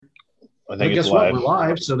I Well, think guess it's what? live. We're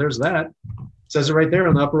live, so there's that. It says it right there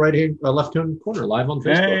on the upper right hand, left-hand corner, live on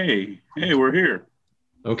Facebook. Hey, we're here.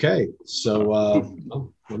 Okay, so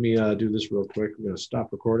let me do this real quick. I'm going to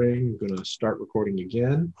stop recording. I'm going to start recording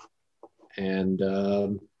again. And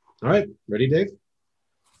all right, ready, Dave?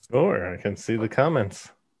 Sure, I can see the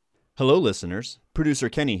comments. Hello, listeners. Producer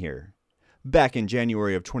Kenny here. Back in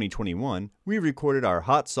January of 2021, we recorded our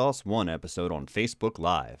Hot Sauce 1 episode on Facebook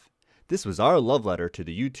Live. This was our love letter to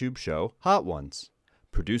the YouTube show Hot Ones.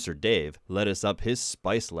 Producer Dave led us up his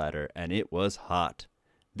spice ladder, and it was hot.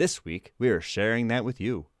 This week, we are sharing that with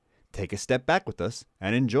you. Take a step back with us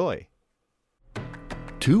and enjoy.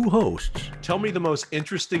 Two hosts. Tell me the most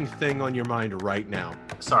interesting thing on your mind right now.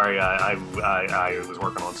 Sorry, I was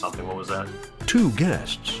working on something. What was that? Two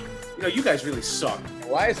guests. You know, you guys really suck.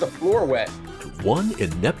 Why is the floor wet? One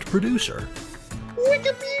inept producer.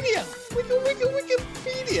 Wikipedia!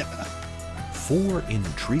 Wikipedia! Four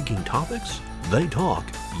intriguing topics. They talk,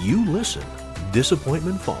 you listen.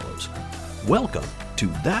 Disappointment follows. Welcome to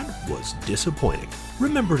That Was Disappointing.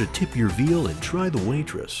 Remember to tip your veal and try the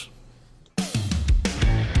waitress.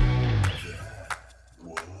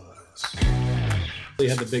 They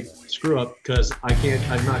had the big screw up because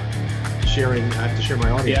I'm not sharing, I have to share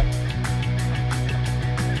my audio.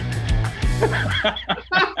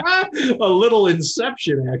 A little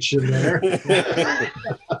inception action there.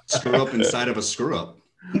 Screw up inside of a screw up.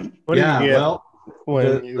 What do you get well,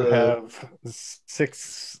 when you have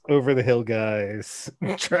six over the hill guys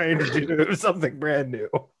trying to do something brand new?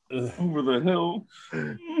 Over the hill.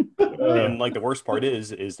 And like the worst part is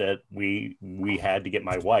that we had to get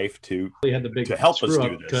my wife to they had the big help us screw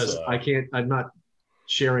do up this. because I'm not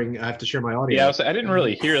sharing, I have to share my audio. Yeah, I didn't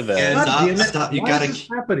really hear that. And stop. You Why gotta. is this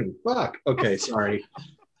happening? Fuck. Okay, sorry.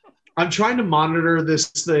 I'm trying to monitor this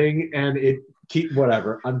thing and it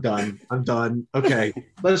whatever. I'm done. Okay.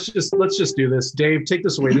 Let's just do this. Dave, take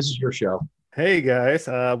this away. This is your show. Hey guys,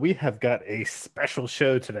 we have got a special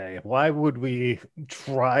show today. Why would we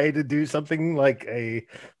try to do something like a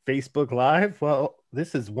Facebook Live? Well,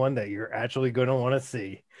 this is one that you're actually going to want to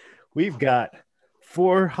see. We've got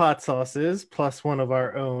 4 hot sauces plus one of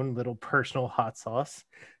our own little personal hot sauce,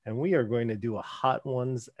 and we are going to do a Hot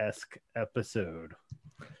Ones-esque episode.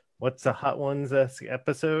 What's a Hot Ones-esque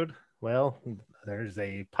episode? Well, there's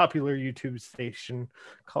a popular YouTube station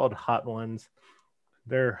called Hot Ones.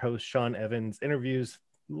 Their host, Sean Evans, interviews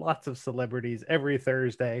lots of celebrities every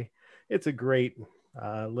Thursday. It's a great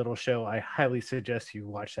little show. I highly suggest you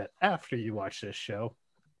watch that after you watch this show.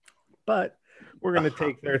 But we're going to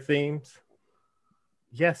take their themes.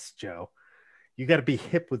 Yes, Joe. You got to be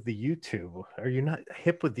hip with the YouTube. Are you not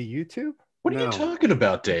hip with the YouTube? What are you talking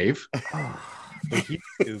about, Dave? The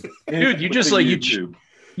YouTube. Dude, you just like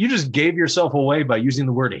you just gave yourself away by using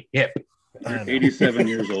the word hip. You're 87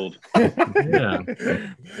 years old. Yeah.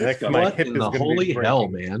 My hip in is the gonna be holy breaking. hell,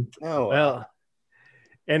 man. Oh, Well,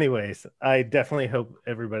 anyways, I definitely hope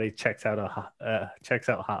everybody checks out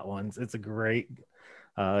Hot Ones. It's a great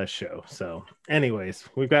show. So, anyways,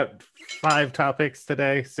 we've got 5 topics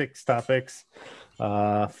today, 6 topics,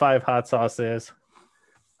 5 hot sauces.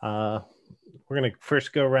 We're gonna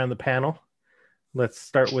first go around the panel. Let's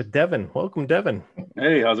start with Devin. Welcome, Devin.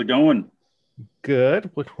 Hey, how's it going?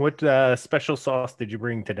 Good. What special sauce did you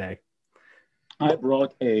bring today? I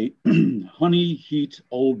brought a honey heat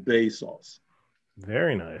Old Bay sauce.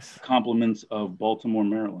 Very nice. Compliments of Baltimore,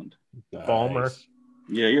 Maryland. Balmer.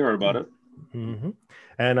 Yeah, you heard about it. Mm-hmm.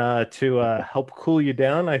 And to help cool you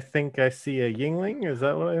down, I think I see a Yingling. Is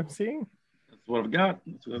that what I'm seeing? That's what I've got.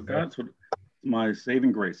 That's my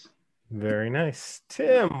saving grace. Very nice.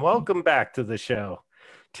 Tim, welcome back to the show.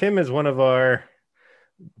 Tim is one of our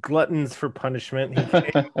gluttons for punishment.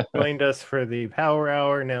 He joined us for the Power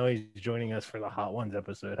Hour. Now he's joining us for the Hot Ones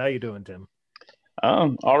episode. How you doing, Tim?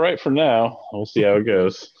 All right for now. We'll see how it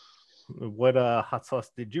goes. What hot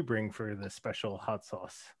sauce did you bring for the special hot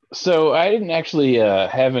sauce? So I didn't actually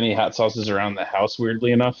have any hot sauces around the house,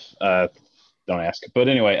 weirdly enough. Don't ask. But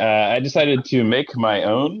anyway, I decided to make my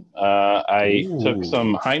own. I took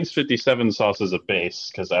some Heinz 57 sauce as a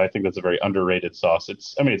base because I think that's a very underrated sauce.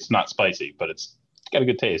 It's not spicy, but it's got a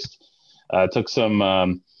good taste. Took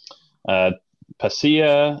some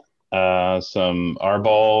Pasilla, some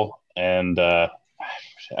Arbol, and I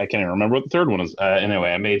can't even remember what the third one is.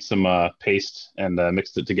 Anyway, I made some paste and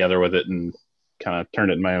mixed it together with it and kind of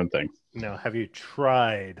turned it in my own thing. Now, have you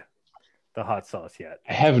tried the hot sauce yet?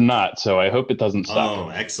 I have not, so I hope it doesn't stop. Oh,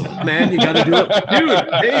 excellent. Man, you got to do it.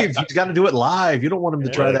 Dude, Dave, you got to do it live. You don't want him to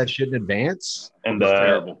try that shit in advance. And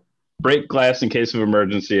Terrible. break glass in case of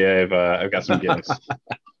emergency. I've got some Guinness.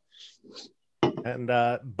 And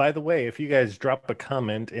by the way, if you guys drop a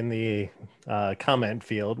comment in the comment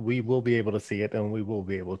field, we will be able to see it and we will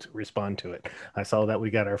be able to respond to it. I saw that we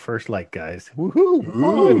got our first like, guys.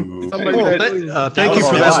 Woohoo! Thank you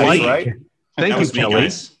for that like. Right? Thank you, Kelly.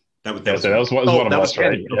 That was one of us,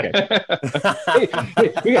 right? Okay.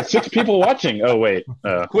 Hey, we got 6 people watching. Oh wait,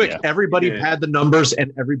 Quick, yeah. everybody pad the numbers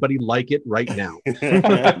and everybody like it right now.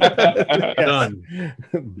 Done.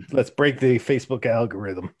 Let's break the Facebook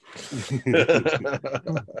algorithm.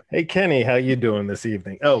 Hey Kenny, how you doing this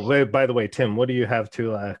evening? Oh, wait, by the way, Tim, what do you have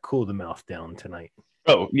to cool the mouth down tonight?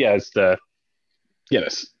 Oh yeah, it's the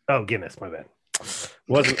Guinness. Oh, Guinness, my bad.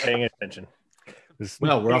 Wasn't paying attention.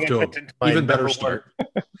 Well, we're off to an even better start.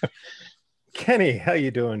 Kenny, how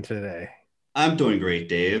you doing today? I'm doing great,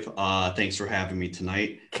 Dave. Thanks for having me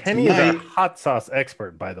tonight. Kenny is a hot sauce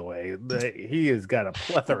expert, by the way. He has got a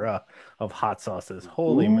plethora of hot sauces.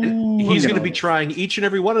 Holy man. He's going to be trying each and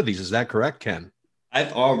every one of these. Is that correct, Ken?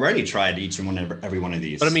 I've already tried each and every one of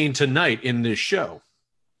these. But I mean, tonight in this show.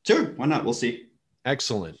 Sure, why not? We'll see.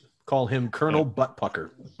 Excellent. Call him Colonel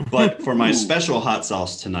Buttpucker. But for my special hot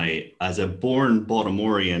sauce tonight, as a born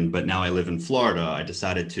Baltimorean, but now I live in Florida, I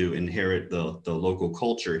decided to inherit the local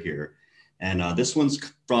culture here. And this one's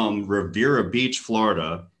from Riviera Beach,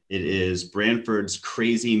 Florida. It is Branford's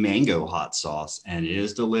Crazy Mango Hot Sauce, and it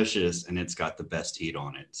is delicious, and it's got the best heat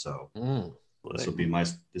on it. So this will be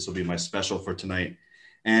my special for tonight.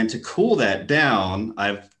 And to cool that down,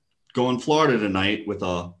 I've gone Florida tonight with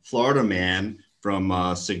a Florida man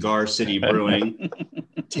from Cigar City Brewing,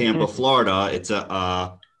 Tampa, Florida. It's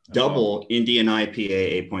a double Indian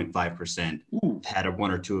IPA, 8.5%. Had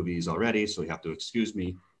 1 or 2 of these already, so you have to excuse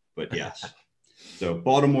me. But yes, so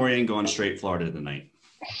Baltimorean going straight Florida tonight.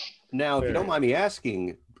 Now, if you don't mind me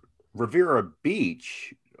asking, Riviera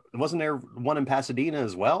Beach, wasn't there one in Pasadena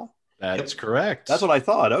as well? That's correct. That's what I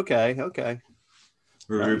thought. Okay.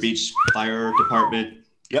 Riviera Beach Fire Department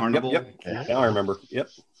Carnival. Yep. Yeah, I remember. Yep.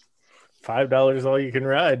 $5 all you can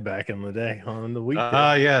ride back in the day on the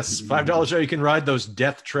weekday. Yes. $5 all you can ride those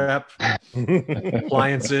death trap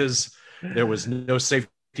appliances. There was no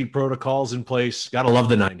safety protocols in place. Gotta love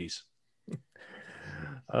the 90s.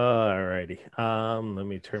 All righty. Let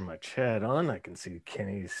me turn my chat on. I can see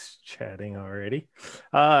Kenny's chatting already.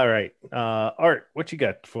 All right. Art, what you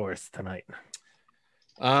got for us tonight?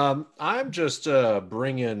 I'm just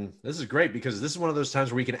bringing. This is great because this is one of those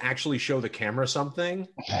times where we can actually show the camera something,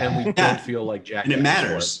 and we don't feel like jacking. And it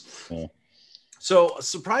matters. So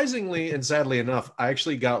surprisingly and sadly enough, I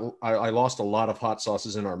actually I lost a lot of hot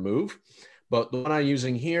sauces in our move, but the one I'm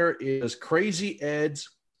using here is Crazy Ed's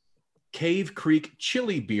Cave Creek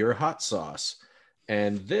Chili Beer Hot Sauce,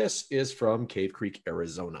 and this is from Cave Creek,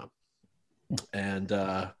 Arizona. And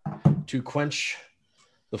to quench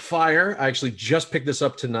the fire, I actually just picked this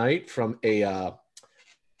up tonight from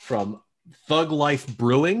Thug Life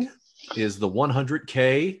Brewing. Is the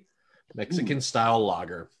 100K Mexican style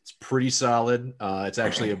lager. It's pretty solid. It's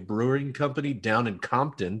actually a brewing company down in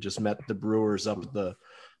Compton. Just met the brewers up at the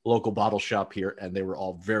local bottle shop here, and they were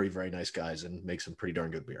all very, very nice guys and make some pretty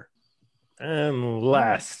darn good beer. And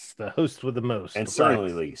last, the host with the most, and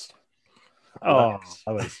certainly least. Oh,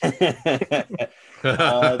 I was.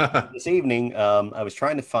 This evening, I was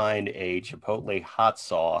trying to find a Chipotle hot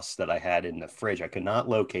sauce that I had in the fridge. I could not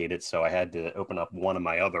locate it, so I had to open up one of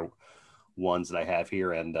my other ones that I have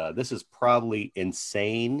here. And this is probably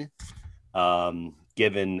insane,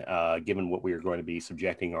 given what we are going to be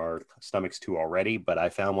subjecting our stomachs to already. But I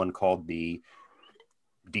found one called the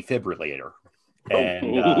Defibrillator,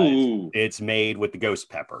 and it's made with the ghost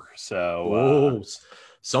pepper. So.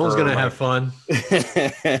 Someone's going to have fun.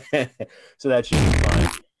 So that should be fun.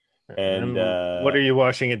 And what are you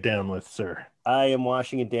washing it down with, sir? I am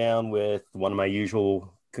washing it down with one of my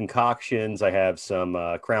usual concoctions. I have some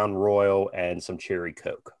Crown Royal and some cherry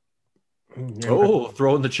Coke. Oh,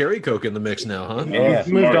 throwing the cherry Coke in the mix now, huh? Yeah.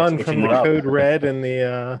 Moved on from the Code Red and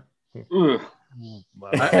the...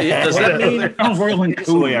 does that mean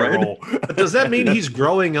Does that mean he's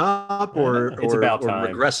growing up or it's about time.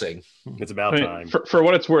 Regressing? It's about time. For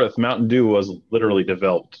what it's worth, Mountain Dew was literally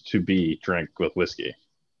developed to be drank with whiskey.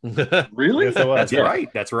 Really? That's right.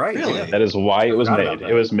 That's right. Really? Yeah. That is why it was made.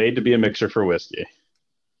 It was made to be a mixer for whiskey.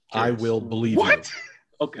 I will believe what?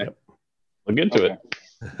 You. Okay. Look into it.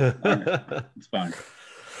 It's fine.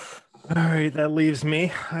 All right, that leaves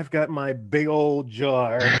me. I've got my big old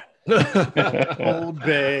jar. Old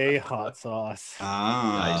Bay hot sauce.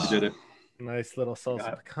 Nice. Did it. Nice little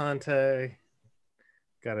salsa picante.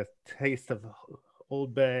 Got a taste of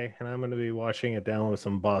Old Bay, and I'm going to be washing it down with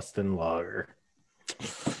some Boston Lager.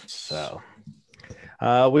 So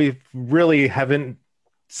we really haven't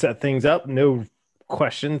set things up. No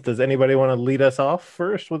questions. Does anybody want to lead us off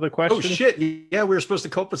first with a question? Oh shit! Yeah, we were supposed to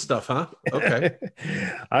cope with stuff, huh? Okay.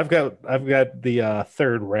 I've got the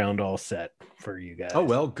third round all set for you guys. Oh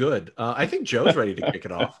well, good. I think Joe's ready to kick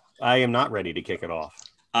it off. I am not ready to kick it off.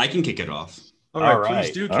 I can kick it off. All right, All right.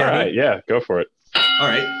 please do, All Kenny. right, yeah, go for it. All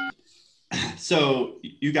right. So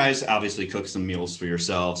you guys obviously cook some meals for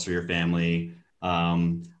yourselves, for your family.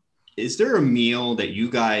 Is there a meal that you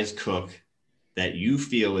guys cook that you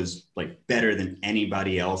feel is like better than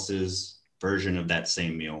anybody else's version of that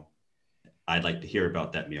same meal? I'd like to hear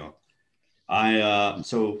about that meal.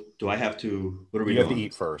 So do I have to? What are we You have doing? to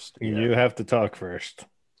eat first. You have to talk first.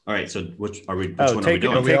 All right. So which one are we Take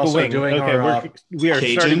doing? we a also wing. doing Okay, our, we are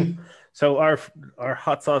Cajun? starting. So our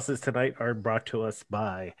hot sauces tonight are brought to us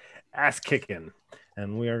by Ass Kickin',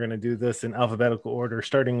 and we are going to do this in alphabetical order,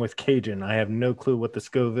 starting with Cajun. I have no clue what the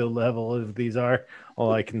Scoville level of these are.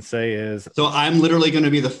 All I can say is, So I'm literally going to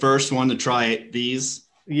be the first one to try these.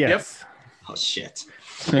 yes. Oh shit!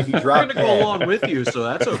 I'm gonna go along with you, so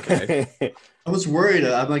that's okay. I was worried.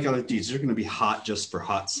 I'm like, oh, these are going to be hot just for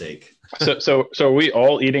hot's sake. So are we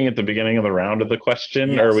all eating at the beginning of the round of the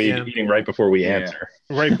question, or are we Yeah. eating right before we Yeah. answer?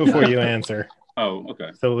 Right before you answer, Oh, okay.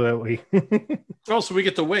 so that we. Oh, so we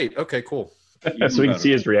get to wait. Okay, cool. So we can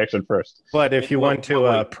see his reaction first. But if you Well, want to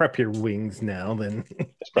wait. prep your wings now, then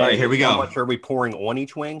All right, here we How go. much are we pouring on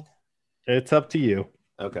each wing? it's up to you.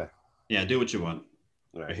 Okay. Yeah, do what you want.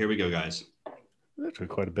 All All right, right. here we go, guys. There's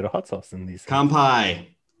quite a bit of hot sauce in these. Kampai.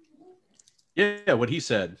 Yeah, what he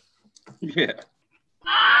said. Yeah.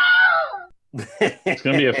 It's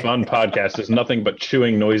going to be a fun podcast. There's nothing but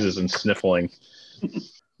chewing noises and sniffling.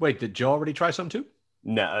 Wait, did Joe already try some too?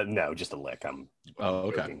 No, just a lick. I'm Oh,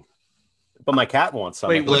 okay. joking. But my cat wants some.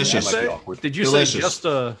 Wait, I think what did that you might be say? awkward. Did you Delicious. say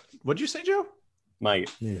just What'd you say, Joe? My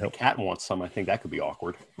Yep. cat wants some. I think that could be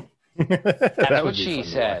awkward. That would what be she fun to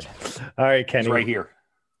said. watch. All right, Kenny. It's right here.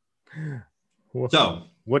 So,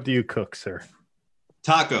 What do you cook, sir?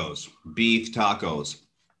 tacos, beef tacos.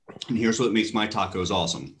 And here's what makes my tacos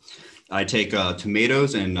awesome. I take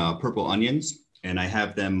tomatoes and purple onions, and I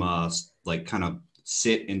have them like kind of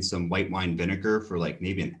sit in some white wine vinegar for like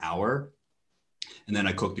maybe an hour. And then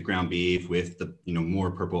I cook the ground beef with the,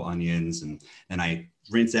 more purple onions. And then I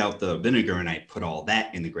rinse out the vinegar and I put all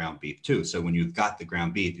that in the ground beef too. So when you've got the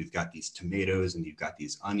ground beef, you've got these tomatoes and you've got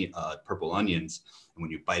these purple onions. And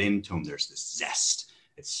when you bite into them, there's this zest.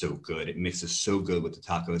 It's so good. It mixes so good with the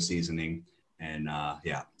taco seasoning. And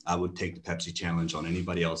yeah, I would take the Pepsi challenge on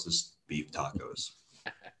anybody else's beef tacos.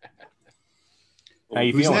 How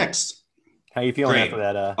you Who's feeling? next? How you feeling Great. after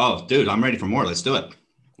that? Oh, dude, I'm ready for more. Let's do it.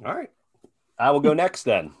 All right. I will go next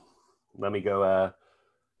then. Let me go.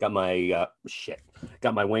 Got my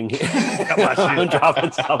Got my wing here. Got my I'm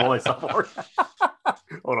dropping stuff on myself. Hold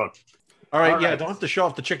on. All right, All yeah, right. don't have to show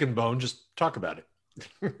off the chicken bone. Just talk about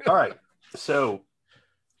it. All right. So,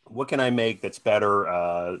 what can I make that's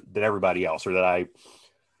better than everybody else, or that I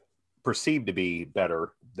perceive to be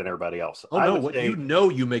better than everybody else? Oh I no, would what say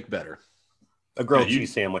you make better. a grilled Yeah, you-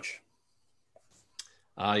 cheese sandwich.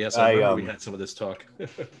 Yes, I remember we um, had some of this talk.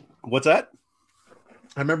 What's that?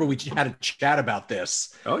 I remember we had a chat about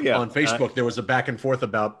this Oh yeah, on Facebook. There was a back and forth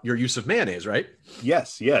about your use of mayonnaise, right?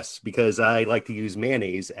 Yes, because I like to use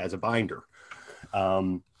mayonnaise as a binder.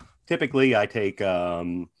 Typically, I take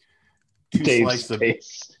 2 Dave's slices of.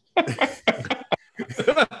 face.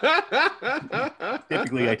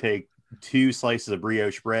 Typically, I take 2 slices of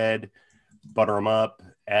brioche bread, butter them up,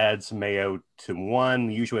 add some mayo to one.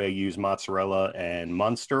 Usually, I use mozzarella and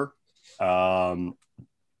Munster.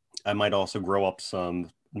 I might also grow up some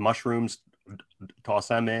mushrooms, toss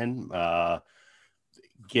them in,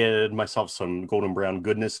 get myself some golden brown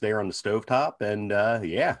goodness there on the stovetop, and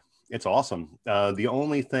yeah, it's awesome. The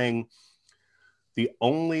only thing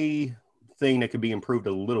that could be improved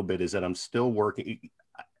a little bit is that I'm still working.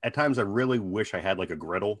 At times, I really wish I had like a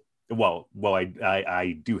griddle. Well,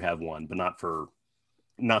 I do have one, but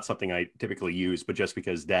not something I typically use, but just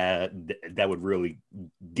because that would really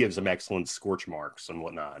give some excellent scorch marks and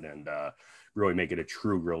whatnot, and really make it a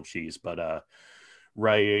true grilled cheese. But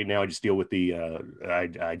right now, I just deal with the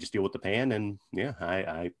I just deal with the pan, and yeah,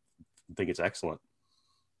 I think it's excellent.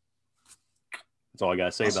 That's all I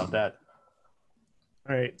gotta say Awesome. about that.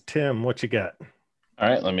 All right, Tim, what you got? All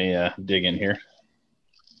right, let me dig in here.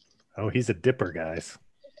 Oh, he's a dipper, guys.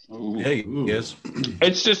 Hey, Ooh. yes.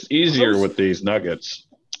 It's just easier with these nuggets.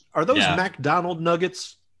 Are those Yeah. McDonald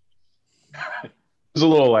nuggets? It's a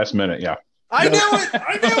little last minute, yeah. I knew it.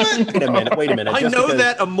 I knew it. Wait a minute. I Just know because-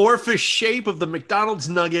 that amorphous shape of the McDonald's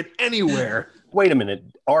nugget anywhere. Wait a minute.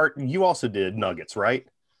 Art, you also did nuggets, right?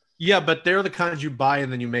 Yeah, but they're the kinds you buy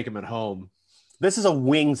and then you make them at home. This is a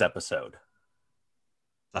wings episode.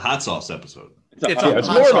 The hot sauce episode. It's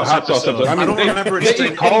more of a hot sauce episode. I mean, they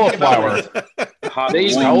eat cauliflower. They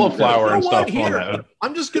eat cauliflower and stuff on that.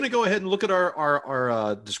 I'm just going to go ahead and look at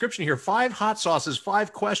our description here. 5 hot sauces,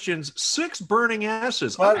 5 questions, 6 burning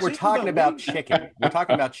asses. But we're talking about chicken. We're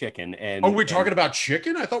talking about chicken. And are we talking about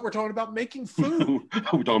chicken? I thought we were talking about making food.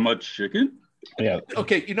 Are we talking about chicken? Yeah.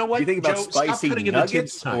 Okay, you know what? You think about Joe, spicy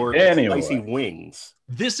nuggets or spicy wings?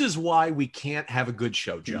 This is why we can't have a good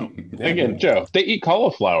show, Joe. Again, Joe, they eat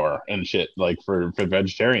cauliflower and shit like for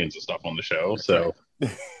vegetarians and stuff on the show. So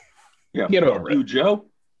yeah, get over it, Joe.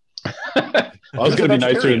 I was going to be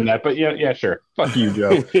nicer than that, but yeah, sure. Fuck you,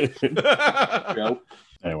 Joe. Joe.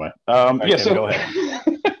 Anyway, So go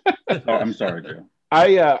ahead. Oh, I'm sorry, Joe.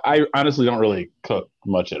 I honestly don't really cook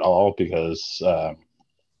much at all because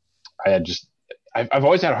I've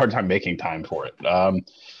always had a hard time making time for it.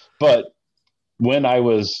 But when I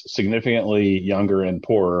was significantly younger and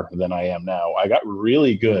poorer than I am now, I got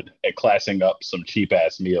really good at classing up some cheap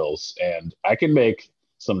ass meals, and I can make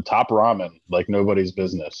some top ramen like nobody's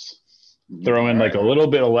business. Throw in like a little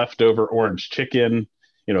bit of leftover orange chicken,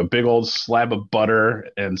 big old slab of butter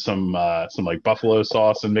and some like buffalo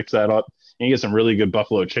sauce, and mix that up. And you get some really good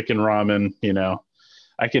buffalo chicken ramen.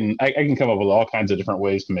 I can come up with all kinds of different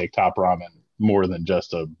ways to make top ramen more than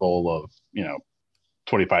just a bowl of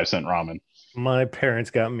 25-cent ramen. My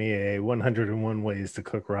parents got me a 101 ways to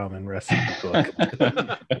cook ramen recipe book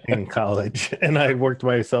in college, and I worked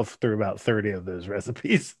myself through about 30 of those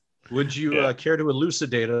recipes. Would you care to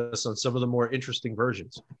elucidate us on some of the more interesting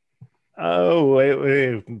versions? Oh,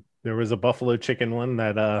 wait. There was a buffalo chicken one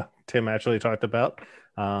that Tim actually talked about.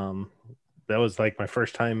 That was like my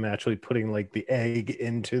first time actually putting like the egg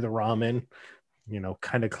into the ramen,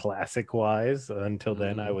 kind of classic wise. Until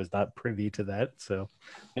then, I was not privy to that. So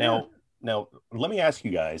Now, let me ask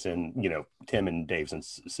you guys, and Tim and Dave,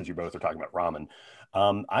 since you both are talking about ramen,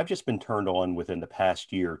 I've just been turned on within the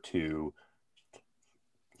past year to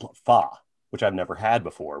pho, which I've never had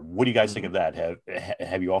before. What do you guys think of that?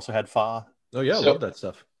 Have you also had pho? Oh yeah, I love that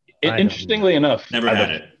stuff. Interestingly enough, never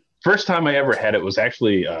had it. First time I ever had it was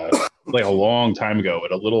actually like a long time ago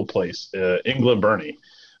at a little place, England Bernie,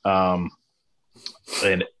 and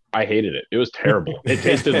I hated it. It was terrible. It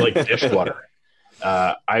tasted like dishwater.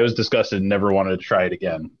 I was disgusted and never wanted to try it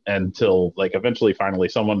again until eventually finally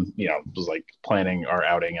someone was like planning our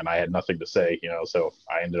outing and I had nothing to say, so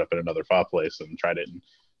I ended up at another pho place and tried it, and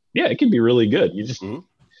yeah, it can be really good. You just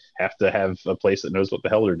have to have a place that knows what the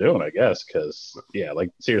hell they're doing, I guess, because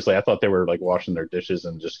seriously, I thought they were like washing their dishes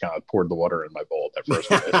and just kind of poured the water in my bowl at that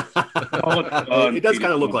first. It does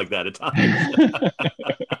kind of look like that at times.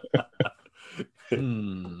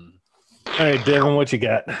 All right, Devin, what you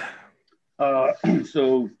got?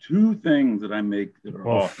 So 2 things that I make that are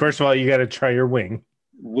awesome. First of all, you got to try your wing,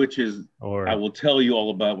 which is I will tell you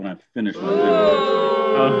all about when I finish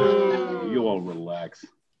my wing. You all relax.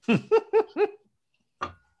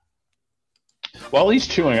 While he's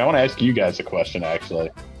chewing, I want to ask you guys a question, actually.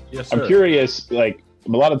 Yes, sir. I'm curious, a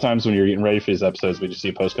lot of times when you're getting ready for these episodes, we just see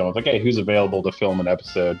a post come up like, hey, who's available to film an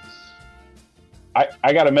episode?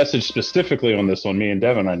 I got a message specifically on this one. Me and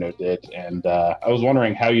Devin, I know, did. And I was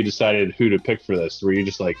wondering how you decided who to pick for this. Were you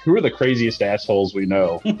just like, who are the craziest assholes we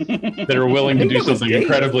know that are willing to do something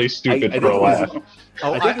incredibly stupid for a laugh?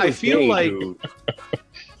 I feel like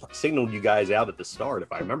signaled you guys out at the start,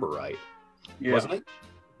 if I remember right. Yeah. Wasn't it?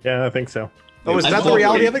 Yeah, I think so. Oh, is that the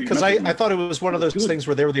reality of it? Because I thought it was one of those things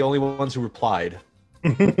where they were the only ones who replied.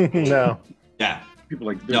 No. Yeah. People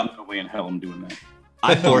like, there's no way in hell I'm doing that.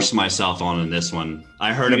 I forced myself on in this one.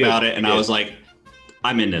 I heard about it and I was like,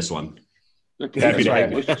 I'm in this one. Happy to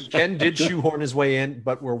have you. Ken did shoehorn his way in,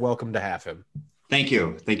 but we're welcome to have him. Thank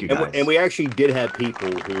you guys. And we actually did have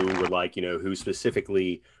people who were like, who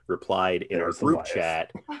specifically replied in our group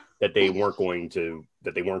chat that they weren't going to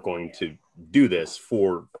do this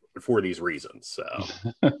for these reasons. So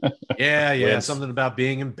yeah, something about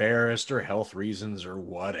being embarrassed or health reasons or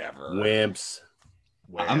whatever. Wimps.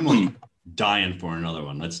 I'm dying for another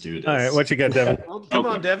one. Let's do this. All right, what you got, Devin? Come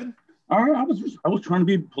on, Devin. All right, I was trying to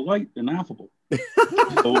be polite and affable.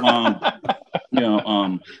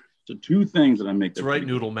 So 2 things that I make. That's right,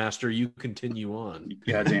 Noodle Master. You continue on.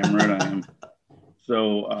 Goddamn right I am.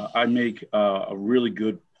 So I make a really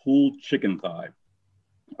good pulled chicken thigh.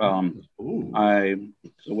 So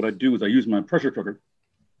what I do is I use my pressure cooker,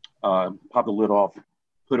 pop the lid off,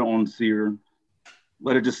 put it on sear,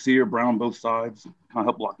 let it just sear brown both sides, kind of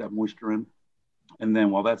help lock that moisture in. And then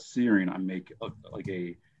while that's searing, I make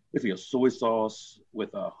basically a soy sauce with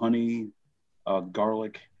honey,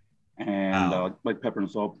 garlic, and like pepper and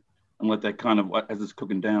salt, and let that kind of, as it's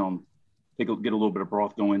cooking down, get a little bit of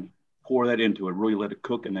broth going, pour that into it, really let it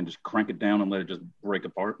cook, and then just crank it down and let it just break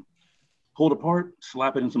apart. Pull it apart,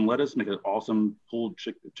 slap it in some lettuce, make an awesome pulled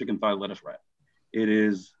chicken thigh lettuce wrap. It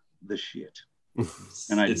is the shit.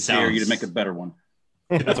 And I dare you to make a better one.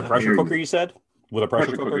 That's a pressure cooker, you said? With a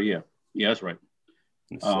pressure cooker? Yeah, that's right.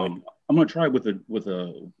 I'm gonna try with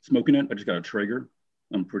a smoking it. I just got a Traeger.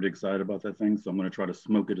 I'm pretty excited about that thing, so I'm gonna try to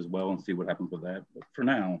smoke it as well and see what happens with that. But for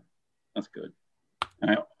now, that's good.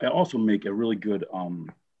 And I also make a really good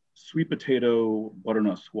sweet potato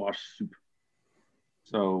butternut squash soup.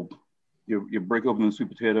 So you break open the sweet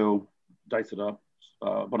potato, dice it up,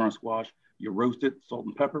 butternut squash. You roast it, salt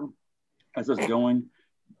and pepper. As that's going,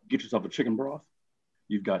 get yourself a chicken broth.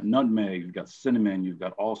 You've got nutmeg, you've got cinnamon, you've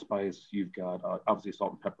got allspice, you've got obviously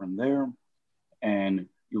salt and pepper in there. And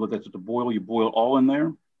you let that start to boil. You boil all in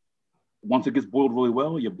there. Once it gets boiled really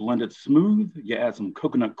well, you blend it smooth. You add some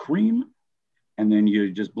coconut cream, and then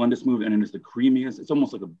you just blend it smooth, and then it's the creamiest. It's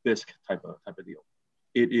almost like a bisque type of deal.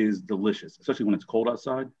 It is delicious, especially when it's cold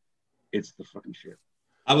outside. It's the fucking shit.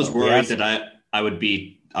 I was worried that I wouldn't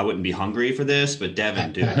be hungry for this, but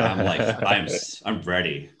Devin, dude, I'm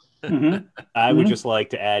ready. Mm-hmm. I would just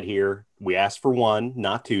like to add here, we asked for one,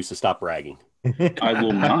 not two, so stop bragging. I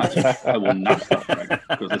will not stop bragging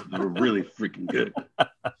because it's really freaking good.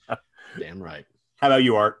 Damn right. How about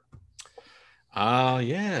you, Art?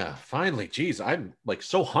 Yeah, finally. Jeez, I'm like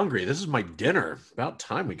so hungry. This is my dinner. About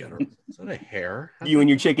time we got her. Is that a hair? You and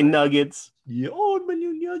your chicken nuggets. Yeah, oh, my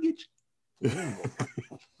new nuggets.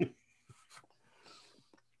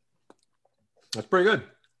 That's pretty good.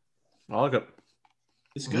 I like it.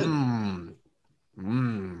 It's good.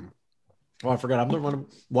 Oh, I forgot. I'm the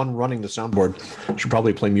one running the soundboard. Should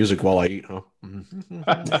probably play music while I eat, huh?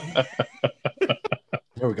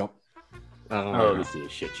 There we go. This is a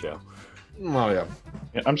shit show. Oh, yeah.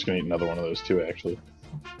 I'm just going to eat another one of those too, actually.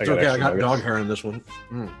 I got dog hair in this one.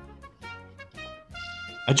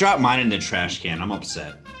 I dropped mine in the trash can. I'm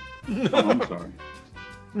upset. I'm sorry.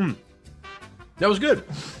 That was good.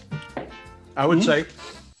 I would say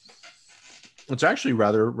it's actually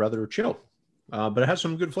rather chill, but it has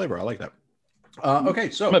some good flavor. I like that. Okay,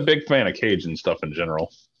 so I'm a big fan of Cajun stuff in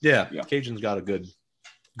general. Yeah. Cajun's got a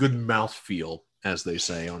good mouth feel, as they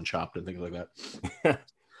say on Chopped and things like that.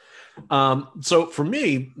 So for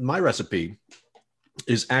me, my recipe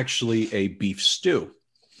is actually a beef stew,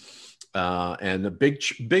 and a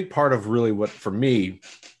big part of really what for me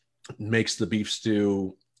makes the beef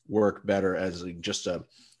stew work better as just a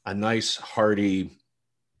nice hearty,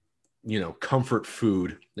 comfort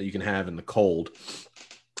food that you can have in the cold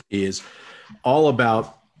is all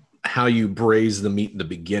about how you braise the meat in the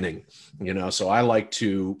beginning. So I like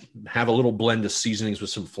to have a little blend of seasonings with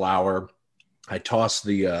some flour. I toss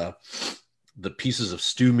the pieces of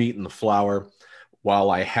stew meat in the flour while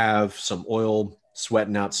I have some oil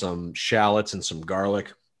sweating out some shallots and some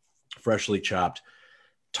garlic, freshly chopped.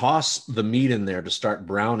 Toss the meat in there to start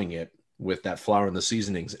browning it with that flour and the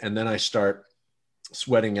seasonings. And then I start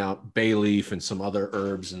sweating out bay leaf and some other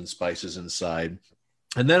herbs and spices inside.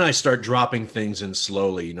 And then I start dropping things in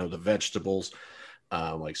slowly, the vegetables,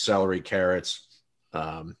 like celery, carrots,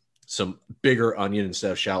 some bigger onion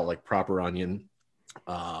instead of shallot, like proper onion,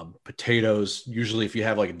 potatoes. Usually if you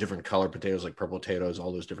have like a different color potatoes, like purple potatoes,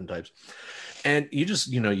 all those different types. And you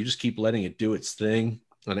just keep letting it do its thing.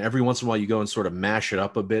 And every once in a while you go and sort of mash it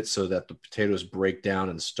up a bit so that the potatoes break down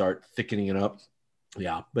and start thickening it up.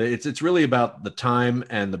 Yeah. But it's really about the time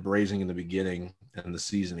and the braising in the beginning and the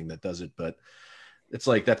seasoning that does it. But that's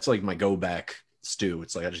like my go back stew.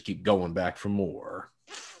 It's like I just keep going back for more.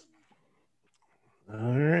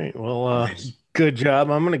 All right. Well, good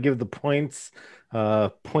job. I'm going to give the points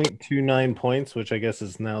 0.29 points, which I guess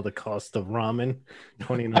is now the cost of ramen,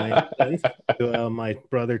 29 cents, to my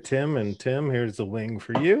brother Tim. And Tim, here's a wing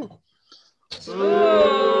for you. Are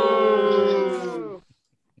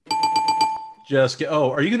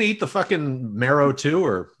you going to eat the fucking marrow too,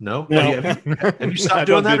 or no? No. Have you stopped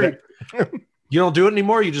doing that? You don't do it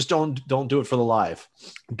anymore? You just don't do it for the live?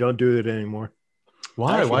 Don't do it anymore.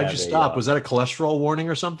 Why? Why'd you stop? Was that a cholesterol warning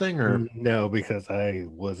or something? Or no, because I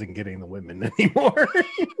wasn't getting the women anymore.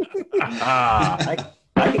 I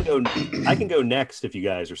can go next if you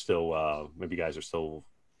guys are still maybe you guys are still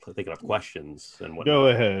thinking of questions and whatnot. Go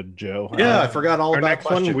ahead, Joe. Yeah, I forgot all about next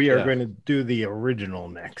one. We are going to do the original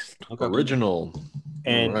next. Okay. Original.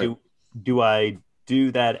 And right. do I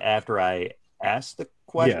do that after I ask the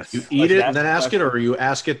question? Yes. You eat it and then ask it, or you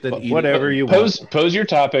ask it then eat whatever it? you want. Pose your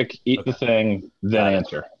topic, eat the thing, then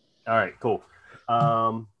answer. All right, cool.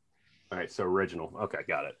 All right, so original. Okay,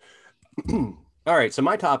 got it. All right, so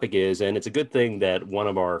my topic is, and it's a good thing that one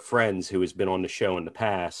of our friends who has been on the show in the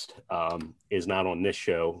past is not on this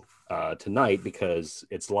show tonight because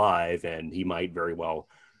it's live, and he might very well,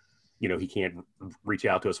 he can't reach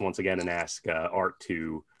out to us once again and ask Art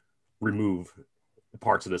to remove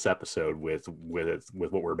parts of this episode with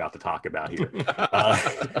what we're about to talk about here.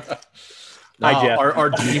 Hi, Jeff.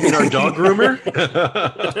 Do you mean our dog groomer?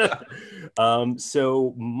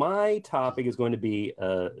 So my topic is going to be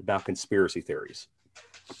about conspiracy theories.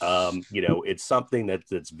 It's something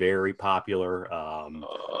that's very popular.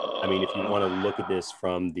 I mean, if you want to look at this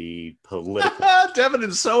from the political... Devin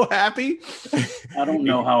is so happy. I don't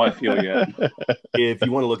know how I feel yet. If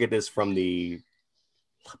you want to look at this from the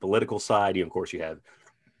political side, of course, you have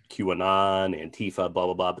QAnon, Antifa, blah,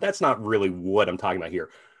 blah, blah. But that's not really what I'm talking about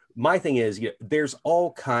here. My thing is, there's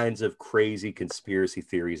all kinds of crazy conspiracy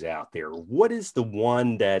theories out there. What is the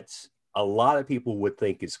one that a lot of people would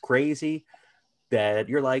think is crazy that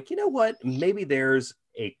you're like, you know what, maybe there's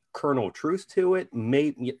a kernel of truth to it.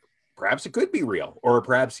 Maybe, perhaps it could be real, or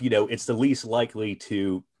perhaps, it's the least likely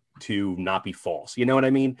to not be false. You know what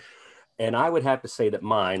I mean? And I would have to say that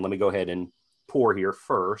mine, let me go ahead and pour here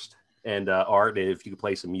first. And Art, if you could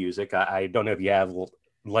play some music. I don't know if you have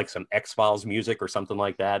like some X-Files music or something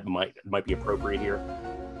like that. Might be appropriate here.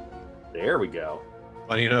 There we go.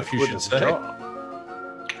 Funny enough, you should say.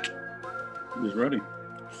 Who's ready?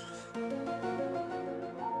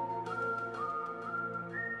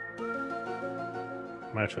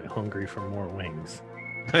 I'm actually hungry for more wings.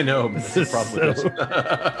 I know, but This is probably so-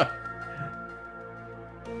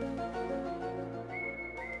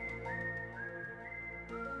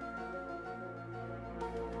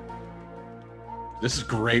 This is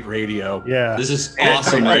great radio. Yeah. This is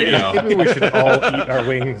awesome radio. Maybe we should all eat our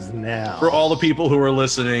wings now. For all the people who are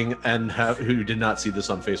listening and who did not see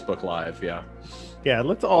this on Facebook Live, yeah. Yeah,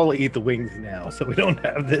 let's all eat the wings now so we don't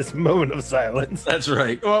have this moment of silence. That's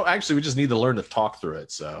right. Well, actually, we just need to learn to talk through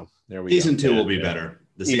it. So there we Season go. 2 will be better.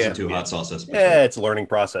 The season 2 hot sauce has been Yeah, it's a learning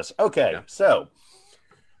process. Okay, so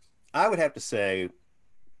I would have to say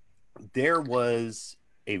there was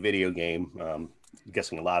a video game. I'm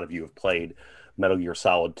guessing a lot of you have played Metal Gear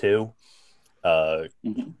Solid 2,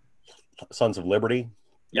 Sons of Liberty.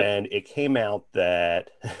 Yep. And it came out that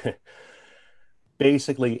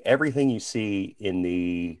basically everything you see in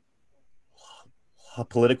the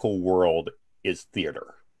political world is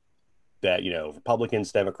theater. That,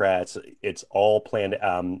 Republicans, Democrats, it's all planned.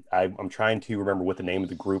 I'm trying to remember what the name of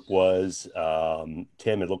the group was.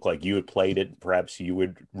 Tim, it looked like you had played it. Perhaps you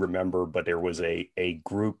would remember, but there was a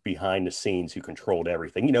group behind the scenes who controlled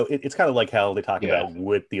everything. It's kind of like how they talk about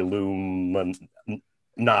with the Illuminati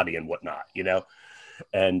and whatnot,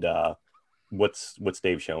 And what's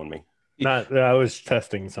Dave showing me? I was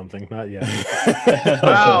testing something, not yet.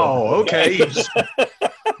 Wow. Okay.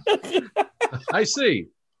 I see.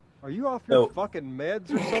 Are you off your fucking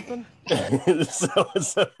meds or something?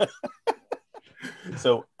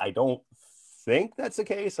 So I don't think that's the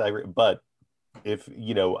case. But if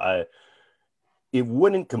it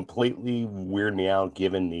wouldn't completely weird me out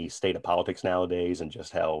given the state of politics nowadays and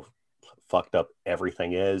just how fucked up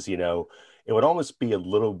everything is. It would almost be a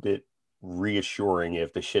little bit reassuring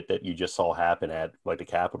if the shit that you just saw happen at like the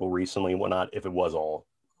Capitol recently and whatnot, if it was all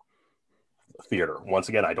theater. Once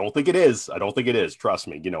again, I don't think it is. Trust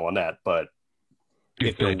me, on that. But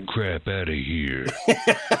get that crap out of here.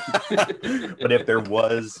 But if there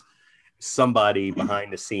was somebody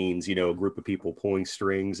behind the scenes, a group of people pulling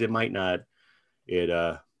strings, it might not.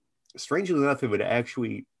 Strangely enough, it would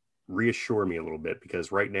actually reassure me a little bit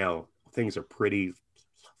because right now things are pretty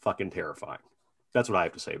fucking terrifying. That's what I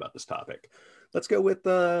have to say about this topic. Let's go with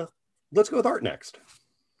Art next.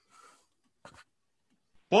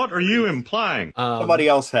 What are you implying? Somebody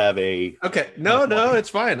else have a... Okay. No, it's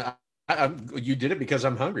fine. You did it because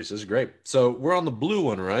I'm hungry, so this is great. So we're on the blue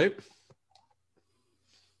one, right?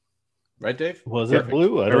 Right, Dave? Was it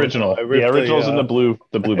blue? Original. Original's in the blue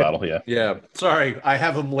bottle, yeah. Yeah. Sorry, I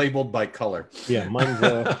have them labeled by color. Yeah, mine's...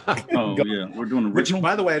 we're doing original.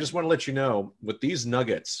 By the way, I just want to let you know, with these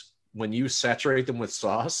nuggets, when you saturate them with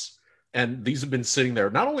sauce, and these have been sitting there,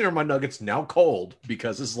 not only are my nuggets now cold,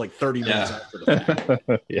 because this is like 30 minutes after the fact,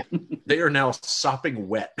 they are now sopping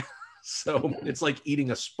wet. So it's like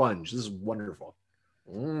eating a sponge. This is wonderful.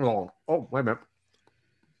 Oh, wait a minute.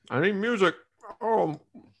 I need music. Oh,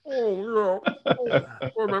 yeah.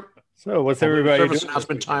 Wait a minute. So what's everybody Service doing?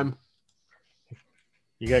 announcement time.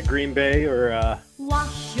 You got Green Bay or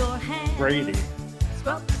Wash your hands. Brady?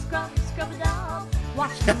 Scrub it up.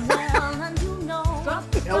 Wash them well, and you know. Scrub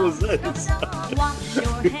the hell is this? Wash your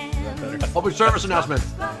hands. Public service announcement.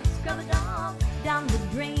 Scrub it up. Down the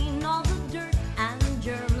drain, all the dirt and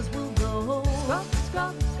germs will go. Scrub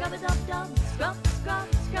it up, scrub it up. Scrub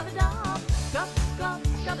it up,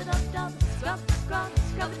 scrub it up.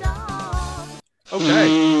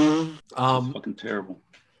 Okay. Fucking terrible.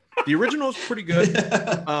 The original is pretty good.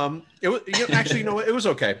 It was actually, you know what? It was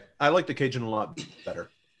okay. I like the Cajun a lot better.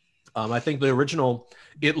 I think the original,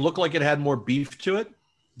 it looked like it had more beef to it,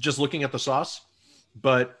 just looking at the sauce,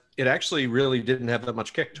 but it actually really didn't have that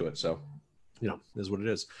much kick to it. So, you know, it is what it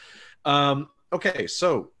is. Okay,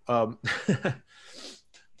 so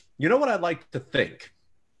you know what I'd like to think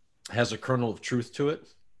has a kernel of truth to it?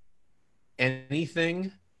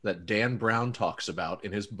 Anything that Dan Brown talks about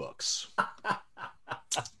in his books.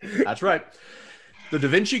 That's right. The Da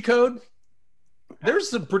Vinci Code, there's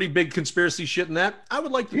some pretty big conspiracy shit in that. I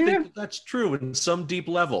would like to think that that's true in some deep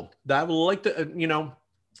level. I would like to, you know,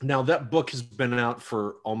 now that book has been out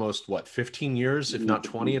for almost, 15 years, if not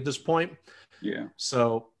 20 at this point. Yeah.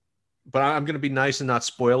 So, but I'm going to be nice and not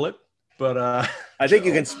spoil it. But I think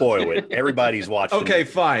you can spoil it. Everybody's watching. Okay,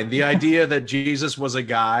 fine. The idea that Jesus was a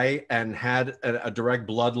guy and had a direct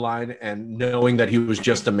bloodline, and knowing that he was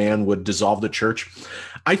just a man would dissolve the church.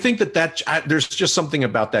 I think that there's just something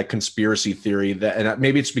about that conspiracy theory that, and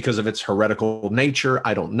maybe it's because of its heretical nature.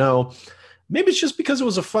 I don't know. Maybe it's just because it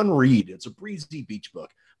was a fun read. It's a breezy beach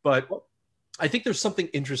book, but I think there's something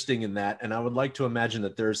interesting in that. And I would like to imagine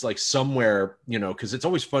that there's like somewhere, you know, because it's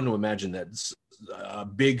always fun to imagine that a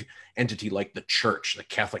big entity like the church, the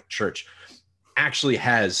Catholic Church, actually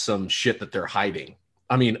has some shit that they're hiding.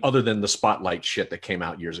 I mean, other than the Spotlight shit that came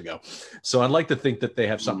out years ago. So I'd like to think that they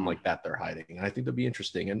have something like that they're hiding. And I think that'd be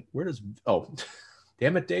interesting. And where does,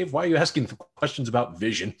 damn it, Dave, why are you asking questions about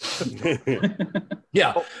Vision?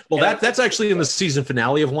 Yeah. Well, that's actually in the season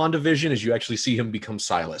finale of WandaVision, is you actually see him become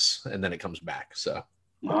Silas and then it comes back. So.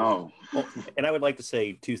 Wow. Well, and I would like to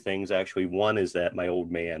say two things, actually. One is that my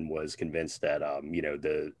old man was convinced that, you know,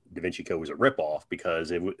 the Da Vinci Code was a ripoff,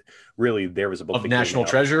 because it really, there was a book of National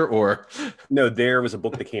Treasure, or no, there was a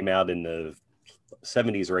book that came out in the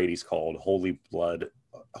 70s or 80s called Holy Blood,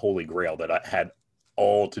 Holy Grail, that had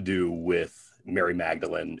all to do with Mary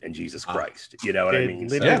Magdalene and Jesus Christ. You know what I mean?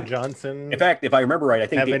 Lyndon Johnson. In fact, if I remember right, I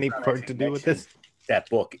think have any part to do with this? That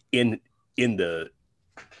book in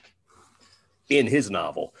his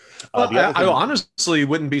novel. I honestly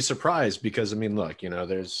wouldn't be surprised, because I mean, look, you know,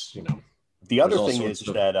 there's, you know, the other thing is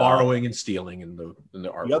that borrowing and stealing in the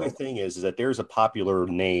art. The other thing is that there's a popular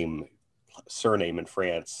surname in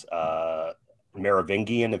France,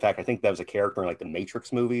 Merovingian. In fact, I think that was a character in like the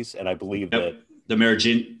Matrix movies, and I believe that the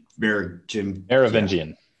Merovingian.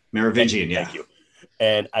 Merovingian, yeah. Thank you.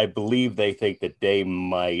 And I believe they think that they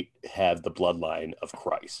might have the bloodline of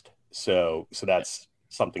Christ. So that's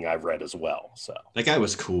something I've read as well. So that guy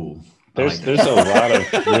was cool. There's a lot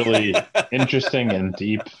of really interesting and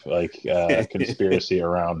deep conspiracy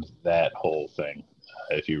around that whole thing.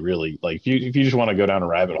 If you really if you just want to go down a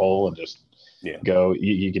rabbit hole and just go,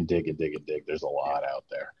 you can dig and dig and dig. There's a lot out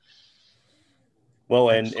there. Well,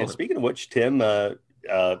 and speaking of which, Tim, do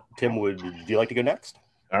you like to go next?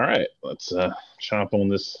 All right, let's chomp on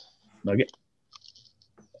this nugget.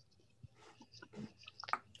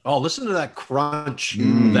 Oh, listen to that crunch,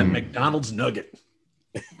 that McDonald's nugget.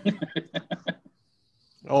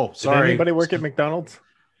 Oh, sorry. Did anybody work at McDonald's?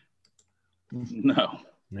 No.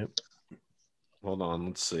 Nope. Hold on,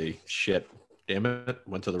 let's see. Shit. Damn it.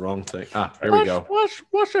 Went to the wrong thing. There we go. Wash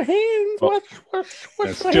your hands. Well, wash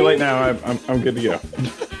it's your too late hands. now. I'm good to go.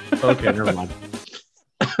 Okay, never mind.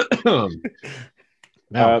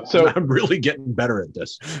 Now, so I'm really getting better at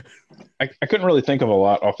this. I couldn't really think of a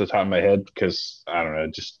lot off the top of my head, because I don't know,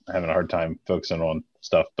 just having a hard time focusing on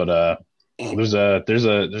stuff. But there's a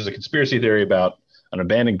conspiracy theory about an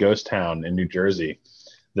abandoned ghost town in New Jersey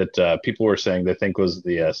that people were saying they think was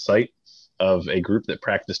the site of a group that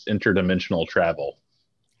practiced interdimensional travel,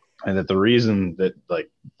 and that the reason that like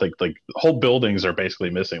whole buildings are basically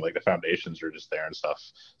missing, like the foundations are just there and stuff.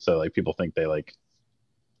 So like people think they like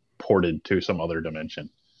ported to some other dimension.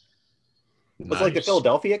 Was like the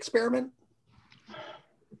Philadelphia experiment?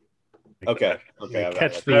 Okay.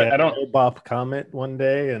 Catch the Bob comment one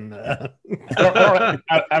day, and I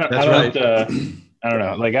don't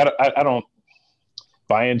know. Like I don't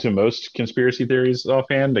buy into most conspiracy theories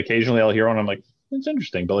offhand. Occasionally I'll hear one, I'm like, it's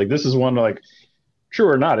interesting, but like this is one like, true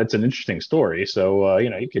or not, it's an interesting story. So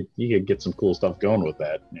you know, you could get some cool stuff going with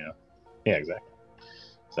that. You know, yeah, exactly.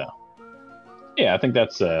 So yeah, I think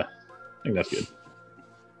that's good.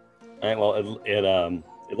 All right. Well,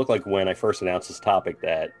 it looked like when I first announced this topic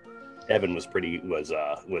that Evan was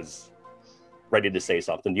ready to say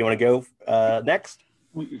something. Do you want to go next?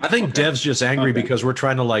 I think Dev's just angry because we're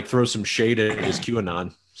trying to like throw some shade at his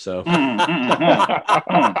QAnon. So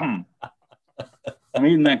I'm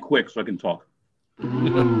eating that quick so I can talk.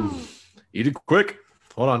 Eat it quick.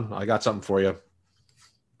 Hold on, I got something for you.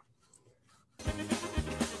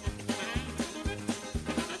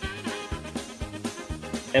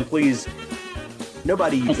 And please,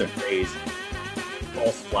 nobody use the phrase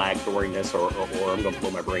false flag during this, or I'm going to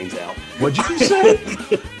blow my brains out. What'd you say?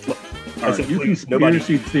 All right, you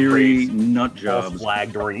conspiracy theory nut jobs. False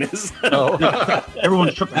flag during this. Oh.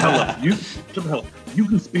 Everyone shut the hell up. Shut the hell up. You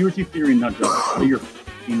conspiracy theory nut jobs out of your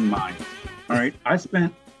fucking mind. All right, I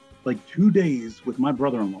spent like 2 days with my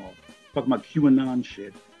brother-in-law talking about QAnon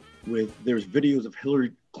shit. There's videos of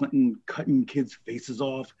Hillary Clinton cutting kids' faces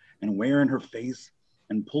off and wearing her face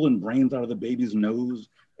and pulling brains out of the baby's nose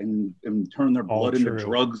and turning their blood into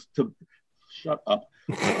drugs to shut up.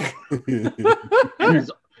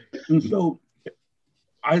 And so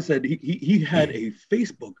I said he had a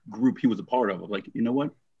Facebook group he was a part of. Like, you know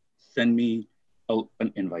what? Send me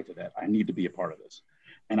an invite to that. I need to be a part of this.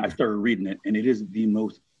 And I started reading it, and it is the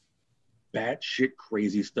most batshit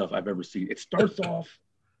crazy stuff I've ever seen. It starts off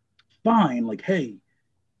fine, like, hey,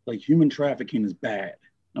 like human trafficking is bad.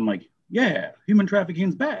 I'm like, yeah, human trafficking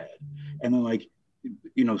is bad. And then, like,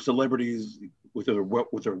 you know, celebrities with their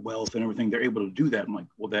wealth and everything, they're able to do that. I'm like,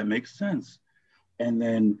 well, that makes sense. And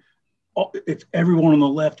then it's everyone on the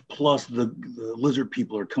left plus the lizard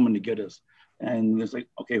people are coming to get us. And it's like,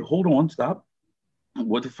 okay, hold on, stop.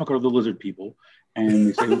 What the fuck are the lizard people? And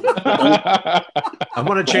they say, I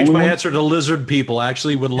want to change my answer to lizard people. I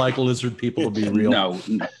actually would like lizard people to be real. No,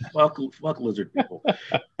 fuck lizard people.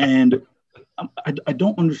 And I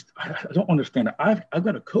don't understand it. I've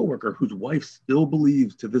got a coworker whose wife still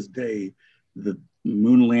believes to this day the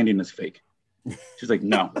moon landing is fake. She's like,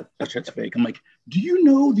 no, that shit's fake. I'm like, do you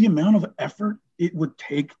know the amount of effort it would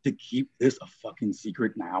take to keep this a fucking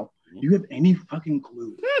secret now? Do you have any fucking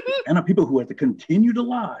clue? And are people who have to continue to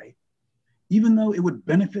lie, even though it would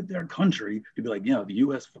benefit their country to be like, yeah, the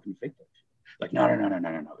U.S. fucking faked it. Like, no.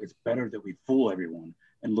 It's better that we fool everyone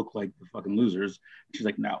and look like the fucking losers. She's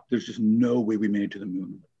like, no, there's just no way we made it to the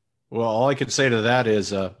moon. Well, all I can say to that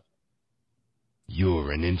is,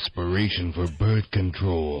 you're an inspiration for birth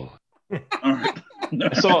control.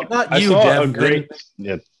 Not you,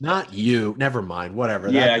 Devin. Not you. Never mind. Whatever.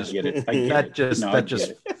 Yeah, I get it. That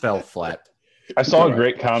just fell flat. I saw a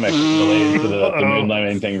great comic related to the moon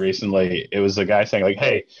landing thing recently. It was a guy saying, like,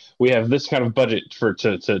 hey, we have this kind of budget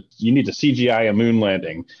to you need to CGI a moon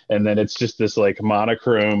landing. And then it's just this like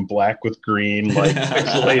monochrome black with green, like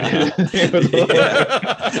pixelated.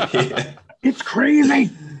 Yeah. It's crazy.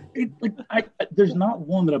 There's not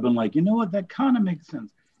one that I've been like, you know what, that kind of makes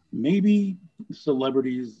sense. Maybe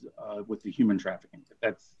celebrities with the human trafficking, if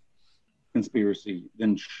that's conspiracy,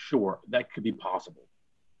 then sure, that could be possible.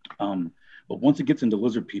 But once it gets into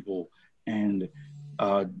lizard people and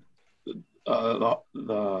who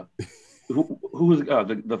was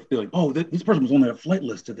like, oh, this person was on that flight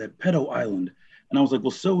list to that pedo island, and I was like,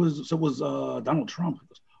 well, so was Donald Trump. He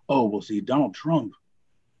goes, oh, well, see, Donald Trump,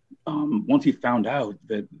 once he found out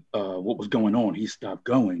that what was going on, he stopped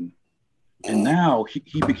going. And now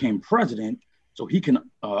he became president, so he can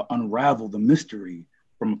unravel the mystery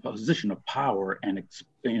from a position of power and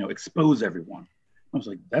expose everyone. I was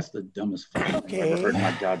like, that's the dumbest fucking thing I've ever heard in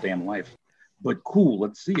my goddamn life. But cool,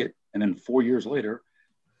 let's see it. And then 4 years later,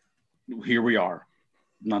 here we are.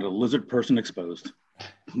 Not a lizard person exposed.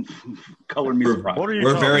 Color me surprised.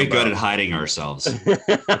 We're very good at hiding ourselves.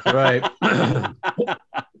 Right.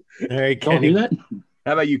 Hey, Kenny. Do that?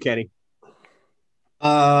 How about you, Kenny?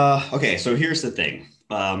 Okay, so here's the thing.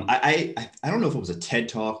 I don't know if it was a TED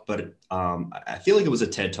Talk, but I feel like it was a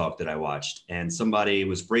TED Talk that I watched, and somebody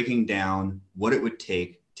was breaking down what it would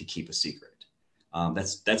take to keep a secret.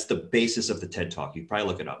 That's the basis of the TED Talk. You probably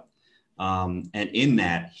look it up. And in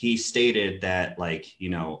that, he stated that, like, you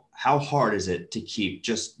know, how hard is it to keep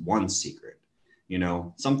just one secret? You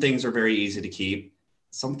know, some things are very easy to keep.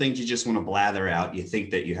 Some things you just want to blather out. You think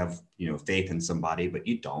that you have, you know, faith in somebody, but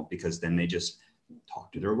you don't, because then they just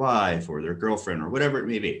talk to their wife or their girlfriend or whatever it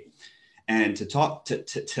may be. And to talk to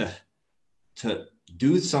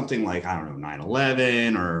do something like, I don't know,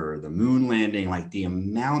 9/11 or the moon landing, like the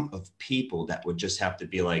amount of people that would just have to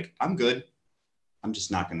be like, I'm good, I'm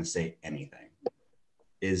just not going to say anything,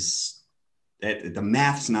 is that the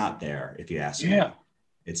math's not there. If you ask me,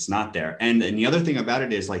 it's not there. And the other thing about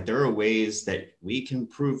it is, like, there are ways that we can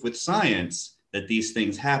prove with science that these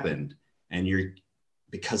things happened, and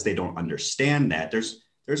because they don't understand that, there's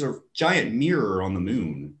a giant mirror on the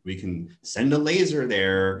moon. We can send a laser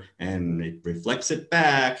there and it reflects it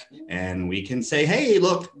back, and we can say, hey,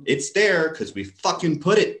 look, it's there because we fucking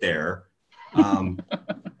put it there. You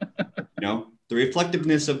know, the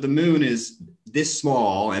reflectiveness of the moon is this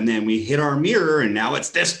small, and then we hit our mirror and now it's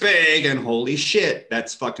this big, and holy shit,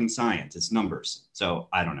 that's fucking science. It's numbers. So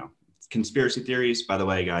I don't know. Conspiracy theories, by the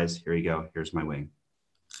way, guys, here you go. Here's my wing.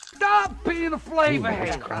 Stop being a flavor Ooh, nice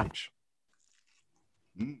hater. crunch.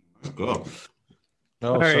 Go.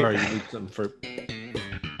 Oh, All right. sorry. You need something for.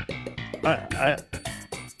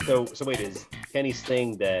 So wait, is Kenny's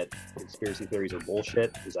thing that conspiracy theories are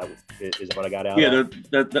bullshit? Is that what I got out? Yeah, of?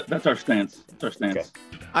 that's our stance. That's our stance. Okay.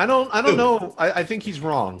 I don't know. I think he's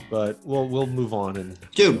wrong, but we'll move on. And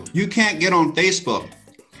Dude, you can't get on Facebook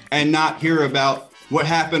and not hear about what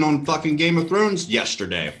happened on fucking Game of Thrones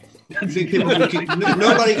yesterday. You think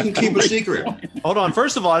nobody can keep a secret. hold on.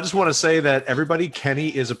 First of all, I just want to say that everybody,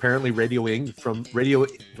 Kenny is apparently radioing from radio.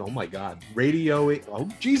 Oh my God, radioing. Oh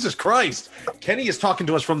Jesus Christ! Kenny is talking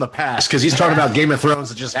to us from the past because he's talking about Game of Thrones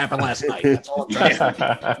that just happened last night. That's all I'm trying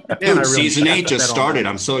to say. Dude, season 8 just started.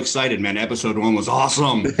 I'm so excited, man. Episode 1 was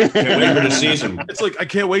awesome. Can't wait for the season. It's like I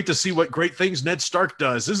can't wait to see what great things Ned Stark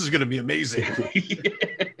does. This is going to be amazing.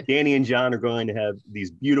 Danny and John are going to have these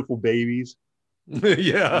beautiful babies.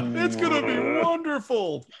 Yeah, it's gonna be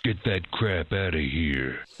wonderful. Get that crap out of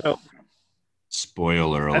here.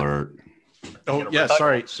 Spoiler alert. Oh yeah,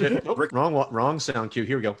 sorry. Wrong sound cue.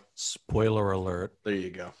 Here we go. Spoiler alert. There you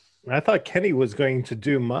go. I thought Kenny was going to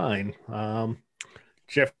do mine.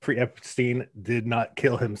 Jeffrey Epstein did not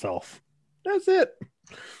kill himself. That's it.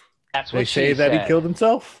 That's They what say she that he said. killed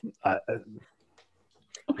himself.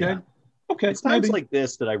 Okay. Okay. It's times like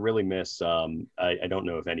this that I really miss. I don't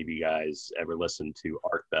know if any of you guys ever listened to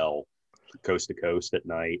Art Bell, Coast to Coast at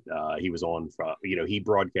night. He was on from, he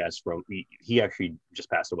broadcast from, he actually just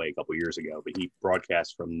passed away a couple years ago, but he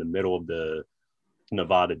broadcast from the middle of the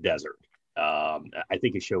Nevada desert. I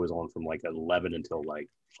think his show was on from like 11 until like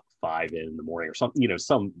 5 in the morning or something,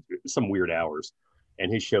 some weird hours. And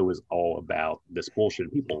his show was all about this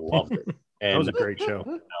bullshit. People loved it. And That was a great show.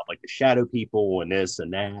 Like the shadow people and this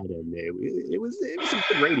and that, and it was some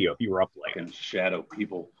good radio if you were up late. Shadow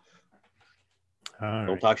people.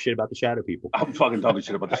 Don't talk shit about the shadow people. I'm fucking talking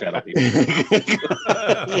shit about the shadow people.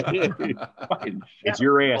 It's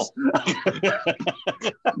your ass.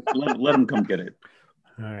 let them come get it.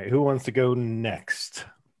 All right, who wants to go next?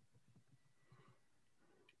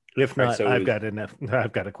 If All right, not, so I've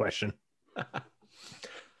got a question.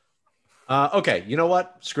 Okay, you know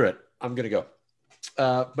what? Screw it. I'm gonna go.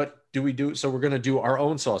 But so we're gonna do our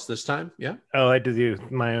own sauce this time? Yeah. Oh, I did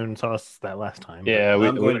my own sauce that last time. Yeah, we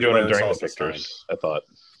I'm were going to do doing my it own during the sauce this time. pictures, I thought.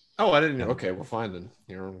 Oh, I didn't know. Okay, well, fine then.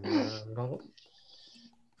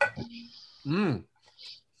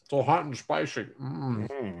 So hot and spicy.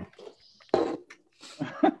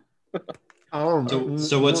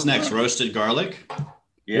 So what's next? Roasted garlic?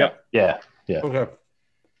 Yep. Yeah. Okay.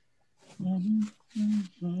 Oh,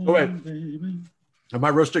 wait. Am I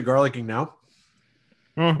roasted garlicing now?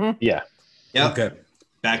 Mm-hmm. Yeah. Yep. Okay.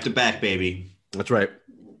 Back to back, baby. That's right.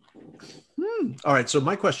 All right. So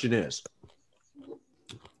my question is,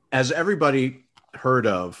 has everybody heard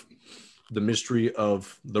of the mystery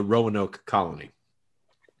of the Roanoke colony?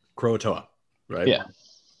 Croatoa, right? Yeah.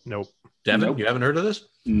 Nope. Devin, Nope. you haven't heard of this?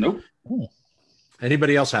 Nope.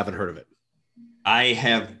 Anybody else haven't heard of it?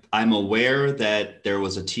 I'm aware that there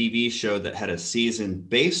was a TV show that had a season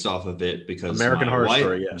based off of it because American my Horror wife,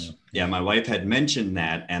 Story, yes. Yeah, my wife had mentioned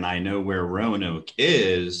that, and I know where Roanoke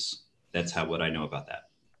is. That's what I know about that.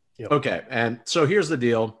 Yep. Okay. And so here's the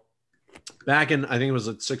deal. Back in, I think it was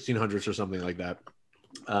the 1600s or something like that.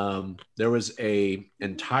 There was a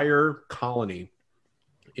entire colony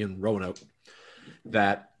in Roanoke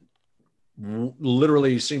that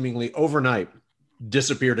literally seemingly overnight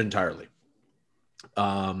disappeared entirely.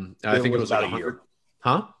 I think it was about like a year.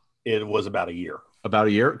 Huh? It was about a year. About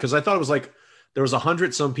a year? Because I thought it was like there was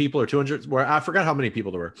 100 some people or 200. Where I forgot how many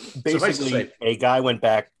people there were. Basically, a guy went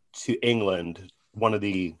back to England. One of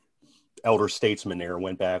the elder statesmen there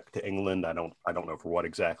went back to England. I don't know for what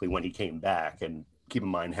exactly when he came back. And keep in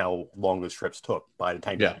mind how long those trips took. By the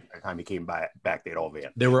time he came back, they'd all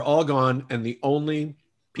vanished. They were all gone, and the only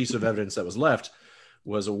piece of evidence that was left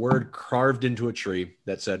was a word carved into a tree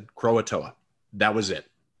that said Croatoa. That was it.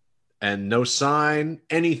 And no sign,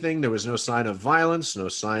 anything. There was no sign of violence, no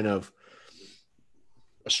sign of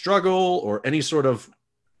a struggle or any sort of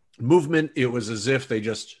movement. It was as if they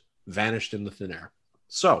just vanished in the thin air.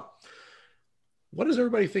 So, what does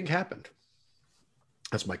everybody think happened?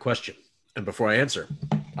 That's my question. And before I answer,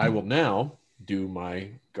 I will now do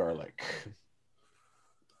my garlic.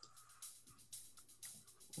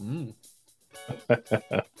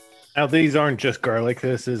 Now, these aren't just garlic.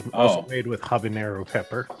 This is also made with habanero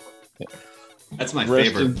pepper. That's my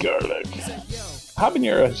Roasted favorite. garlic.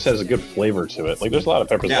 Habanero just has a good flavor to it. Like, there's a lot of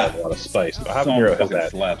peppers that have a lot of spice, but habanero has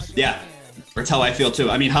that. Slaps. Yeah, that's how I feel too.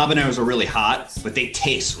 I mean, habaneros are really hot, but they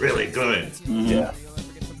taste really good. Yeah.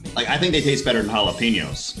 Like, I think they taste better than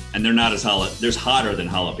jalapenos, and they're not as There's hotter than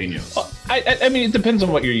jalapenos. I mean, it depends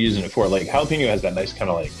on what you're using it for. Like jalapeno has that nice kind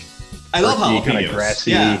of like I love jalapenos, kind of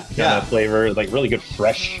grassy kind of flavor, like really good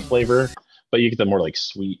fresh flavor. But you get the more like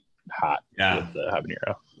sweet hot with the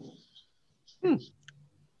habanero.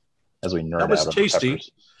 As we nerd That was out tasty.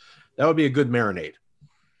 peppers. That would be a good marinade.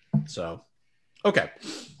 So, okay.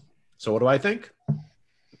 So what do I think?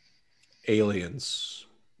 Aliens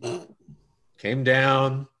came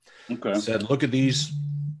down. Okay. Said, look at these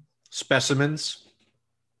specimens.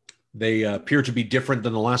 They appear to be different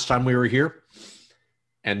than the last time we were here.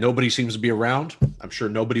 And nobody seems to be around. I'm sure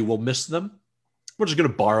nobody will miss them. We're just going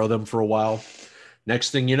to borrow them for a while.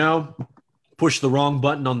 Next thing you know, push the wrong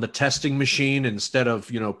button on the testing machine. Instead of,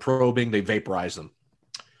 probing, they vaporize them.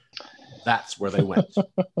 That's where they went.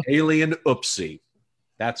 Alien oopsie.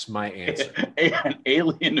 That's my answer. An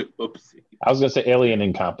alien oopsie. I was going to say alien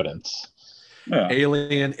incompetence. Yeah.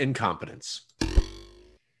 Alien incompetence.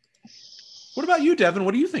 What about you, Devin?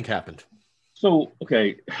 What do you think happened? So,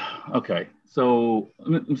 okay. So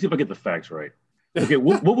let me see if I get the facts right. Okay,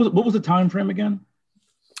 what was the time frame again?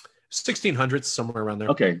 1600s, somewhere around there.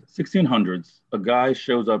 Okay, 1600s. A guy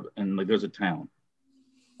shows up and like there's a town,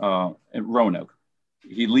 in Roanoke.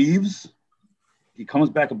 He leaves. He comes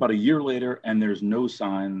back about a year later, and there's no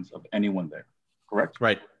signs of anyone there. Correct?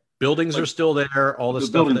 Right. Buildings are still there. All the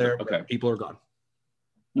stuff there. Okay. People are gone.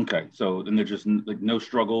 Okay. So then there's just like no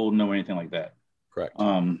struggle, no anything like that. Correct.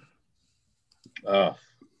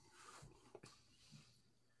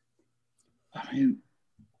 I mean,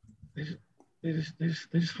 they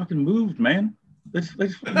just fucking moved, man. They just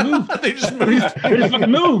fucking moved. They just moved. They just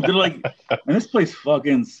fucking moved. They're like, man, this place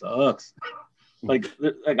fucking sucks. Like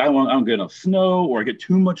I don't get enough snow, or I get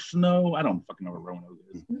too much snow. I don't fucking know where Roanoke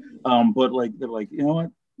is. But like they're like, you know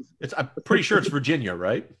what? I'm pretty sure it's Virginia,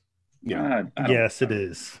 right? Yeah. Yes, it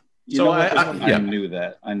is. So I knew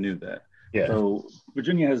that. I knew that. Yeah. So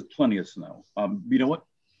Virginia has plenty of snow. You know what?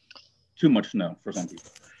 Too much snow for some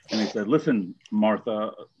people. And they said, listen,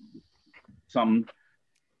 Martha, something,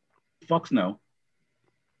 fuck snow.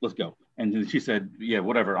 Let's go. And then she said, yeah,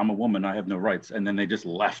 whatever. I'm a woman. I have no rights. And then they just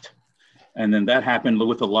left. And then that happened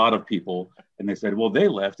with a lot of people. And they said, well, they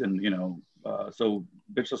left. And, so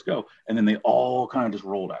bitch, let's go. And then they all kind of just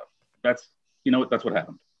rolled out. That's what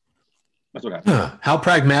happened. That's what happened. How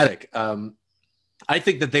pragmatic. I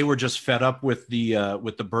think that they were just fed up with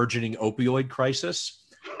the burgeoning opioid crisis.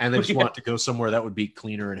 And they just want to go somewhere that would be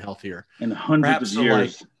cleaner and healthier. In hundreds of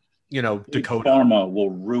years, Dakota. Pharma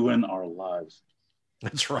will ruin our lives.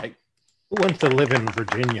 That's right. Who wants to live in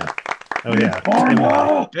Virginia? Oh, Big yeah.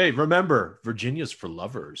 Pharma! Hey, remember, Virginia's for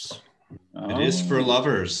lovers. It is for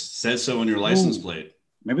lovers. Says so on your license plate.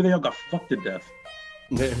 Maybe they all got fucked to death.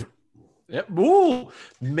 Yeah. Ooh,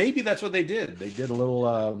 maybe that's what they did. They did a little,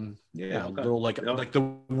 a little like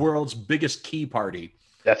the world's biggest key party.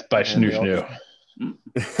 Death by Snoo.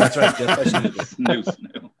 That's right. Death by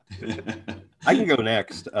Snoo. I can go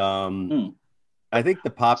next. I think the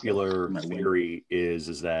popular theory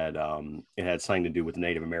is that it had something to do with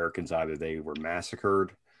Native Americans. Either they were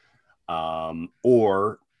massacred,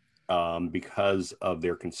 or because of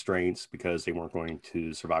their constraints, because they weren't going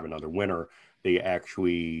to survive another winter, they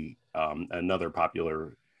actually another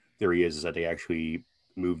popular theory is that they actually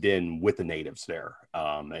moved in with the natives there,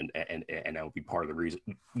 and that would be part of the reason.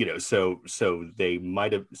 So they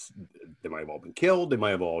might have all been killed. They might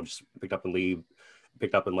have all just picked up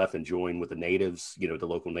and left and joined with the natives, the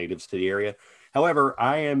local natives to the area. However,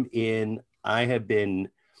 I have been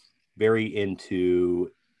very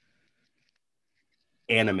into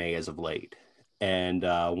anime as of late. And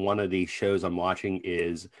one of the shows I'm watching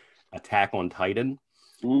is Attack on Titan.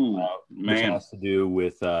 Ooh, which has to do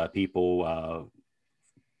with people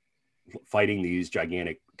fighting these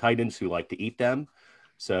gigantic titans who like to eat them.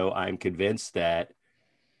 So I'm convinced that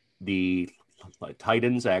the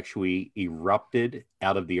titans actually erupted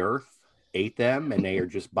out of the earth, ate them, and they are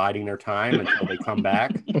just biding their time until they come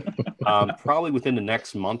back. Probably within the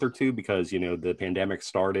next month or two, because the pandemic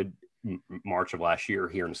started March of last year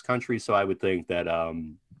here in this country. So I would think that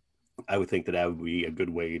that would be a good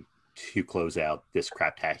way to close out this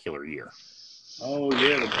craptacular year. Oh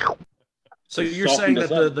yeah. So you're saying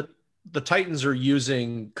that the Titans are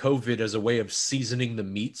using COVID as a way of seasoning the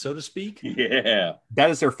meat, so to speak? Yeah. That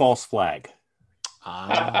is their false flag.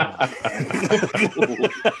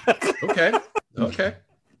 Okay.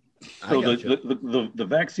 So the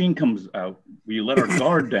vaccine comes out. We let our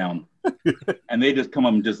guard down, and they just come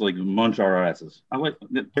up and just like munch our asses.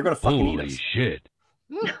 They're gonna fucking eat us. Shit.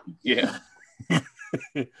 Yeah.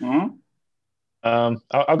 Huh?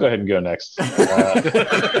 I'll go ahead and go next.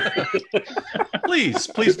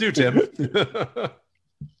 Please do, Tim.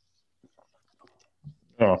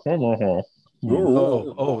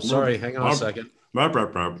 Oh, sorry. Hang on a second.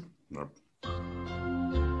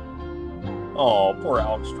 Oh, poor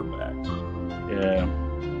Alex Trebek. Yeah.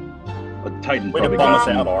 A Titan Way to probably bum us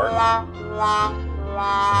got out, some- Art.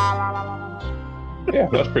 Yeah,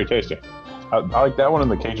 that's pretty tasty. I like that one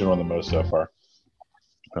and the Cajun one the most so far.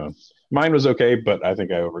 Mine was okay, but I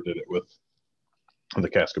think I overdid it with the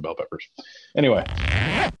cask of bell peppers. Anyway,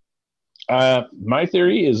 my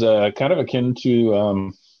theory is kind of akin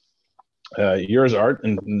to yours, Art,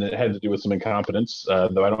 and it had to do with some incompetence,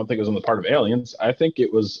 though I don't think it was on the part of aliens. I think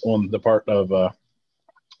it was on the part of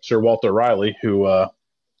Sir Walter Riley, who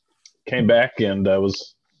came back and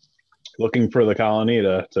was looking for the colony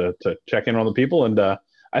to check in on the people, and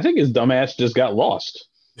I think his dumbass just got lost.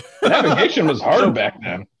 Navigation was hard back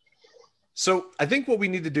then. So I think what we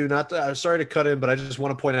need to do, sorry to cut in, but I just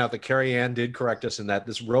want to point out that Carrie Ann did correct us in that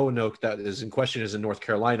this Roanoke that is in question is in North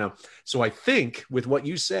Carolina. So I think with what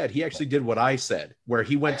you said, he actually did what I said, where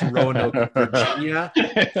he went to Roanoke, Virginia,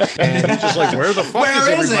 and he's just like, where the fuck is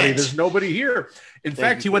everybody? There's nobody here. In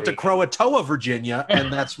fact, he went to Croatoa, Virginia,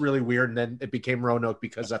 and that's really weird. And then it became Roanoke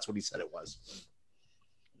because that's what he said it was.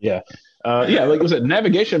 Yeah. Like I said,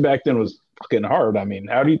 navigation back then was fucking hard. I mean,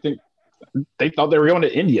 how do you think they thought they were going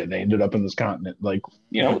to India? They ended up in this continent. Like,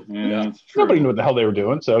 nobody knew what the hell they were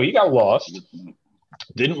doing. So he got lost,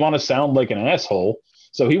 didn't want to sound like an asshole.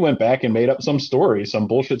 So he went back and made up some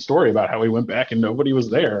bullshit story about how he went back and nobody was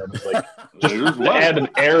there. And it was like, just to add an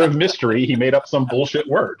air of mystery, he made up some bullshit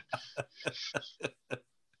word.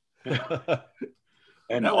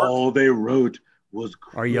 And all they wrote was,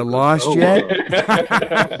 "Are you lost yet?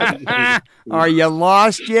 Are you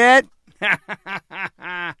lost yet?"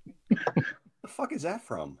 The fuck is that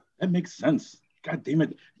from? That makes sense. God damn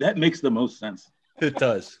it. That makes the most sense. It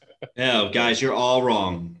does. No, guys, you're all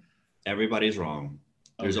wrong. Everybody's wrong.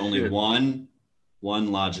 There's only one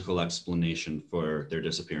logical explanation for their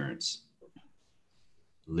disappearance.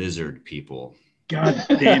 Lizard people. God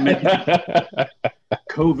damn it.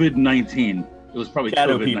 COVID-19. It was probably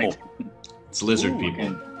Shadow COVID-19. people. It's lizard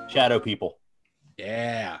people. Shadow people.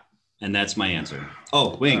 Yeah. And that's my answer.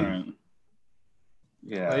 Oh, Wing. Right.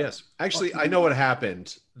 Yeah. Oh, yes. Actually, I know what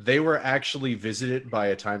happened. They were actually visited by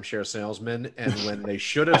a timeshare salesman, and when they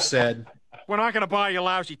should have said, "We're not going to buy your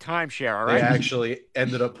lousy timeshare," all right? They actually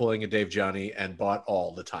ended up pulling a Dave Johnny and bought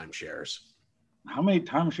all the timeshares. How many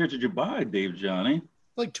timeshares did you buy, Dave Johnny?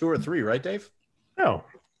 Like 2 or 3, right, Dave? No.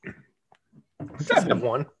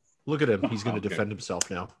 1. Look at him. He's going to defend himself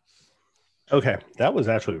now. Okay, that was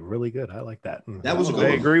actually really good. I like that. That was a good I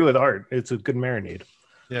one. agree with Art. It's a good marinade.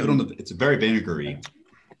 Yeah. It's very vinegary.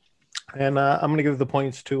 And I'm going to give the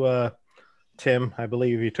points to Tim. I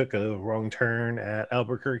believe he took a wrong turn at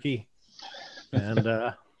Albuquerque. And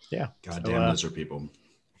yeah. Goddamn lizard people.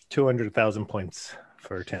 200,000 points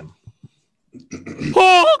for Tim.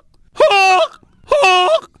 Honk! Honk!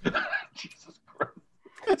 Honk! Jesus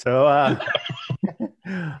Christ. So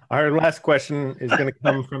our last question is going to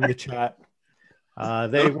come from the chat.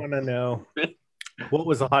 They want to know, what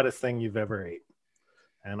was the hottest thing you've ever ate?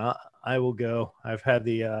 And I will go. I've had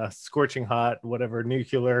the scorching hot, whatever,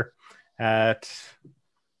 nuclear at,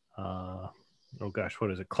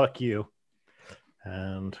 what is it? Cluck You.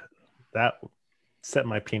 And that set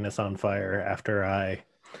my penis on fire after I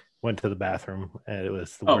went to the bathroom. And it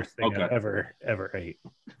was the worst thing I've ever ate.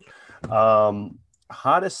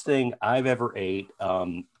 Hottest thing I've ever ate.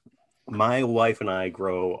 My wife and I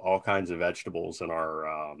grow all kinds of vegetables in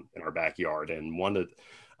our backyard, and one of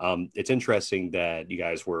it's interesting that you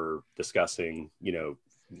guys were discussing,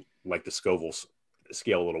 like the Scoville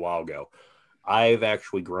scale a little while ago. I've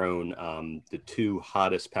actually grown the 2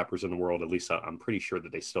 hottest peppers in the world. At least I'm pretty sure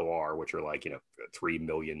that they still are, which are like 3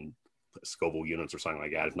 million Scoville units or something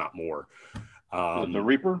like that, if not more. The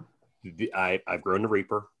Reaper. I've grown the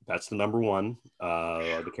Reaper. That's the number 1,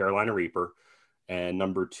 the Carolina Reaper. And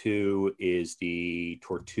number 2 is the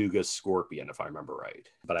Tortuga Scorpion, if I remember right.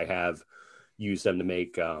 But I have used them to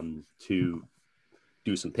make, to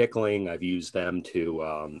do some pickling. I've used them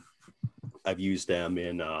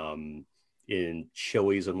in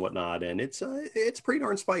chilies and whatnot. And it's pretty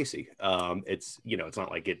darn spicy. It's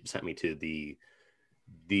not like it sent me to the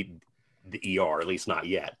ER, at least not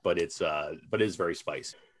yet, but it is very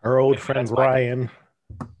spicy. Our old friend Ryan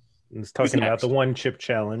is talking about the 1 chip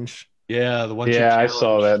challenge. Yeah, the 1 chip Yeah, I challenge.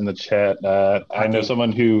 saw that in the chat. I know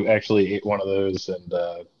someone who actually ate one of those, and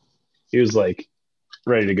he was like,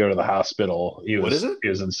 ready to go to the hospital. He was, What is it? He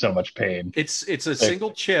was in so much pain. It's a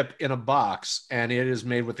single chip in a box, and it is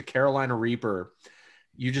made with the Carolina Reaper.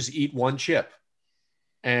 You just eat one chip,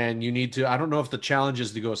 and you need to. I don't know if the challenge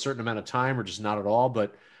is to go a certain amount of time or just not at all,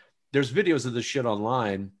 but there's videos of this shit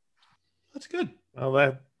online. That's good.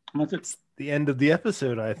 Well, that's the end of the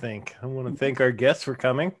episode, I think. I want to thank our guests for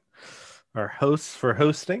coming, our hosts for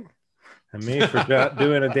hosting, and me for not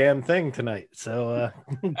doing a damn thing tonight. So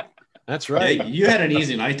that's right. Yeah, you had an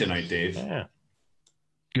easy night tonight, Dave. Yeah.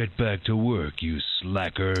 Get back to work, you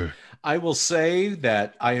slacker. I will say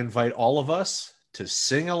that I invite all of us to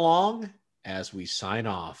sing along as we sign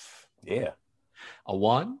off. Yeah. A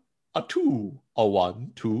 1, a 2, a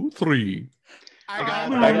 1, 2, 3. I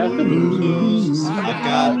got the blues. I've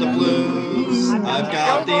got the blues. I've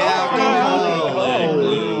got the alcoholic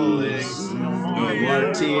blues. No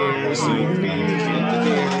more tears.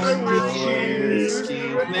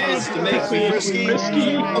 Tears to make me frisky.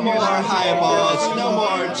 No more highballs. No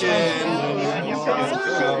more gin.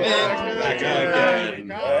 Coming back again.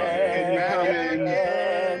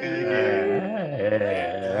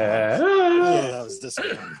 That was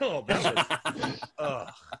disappointing.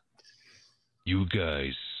 You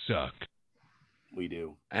guys suck. We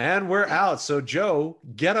do. And we're out. So, Joe,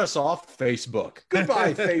 get us off Facebook.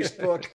 Goodbye, Facebook.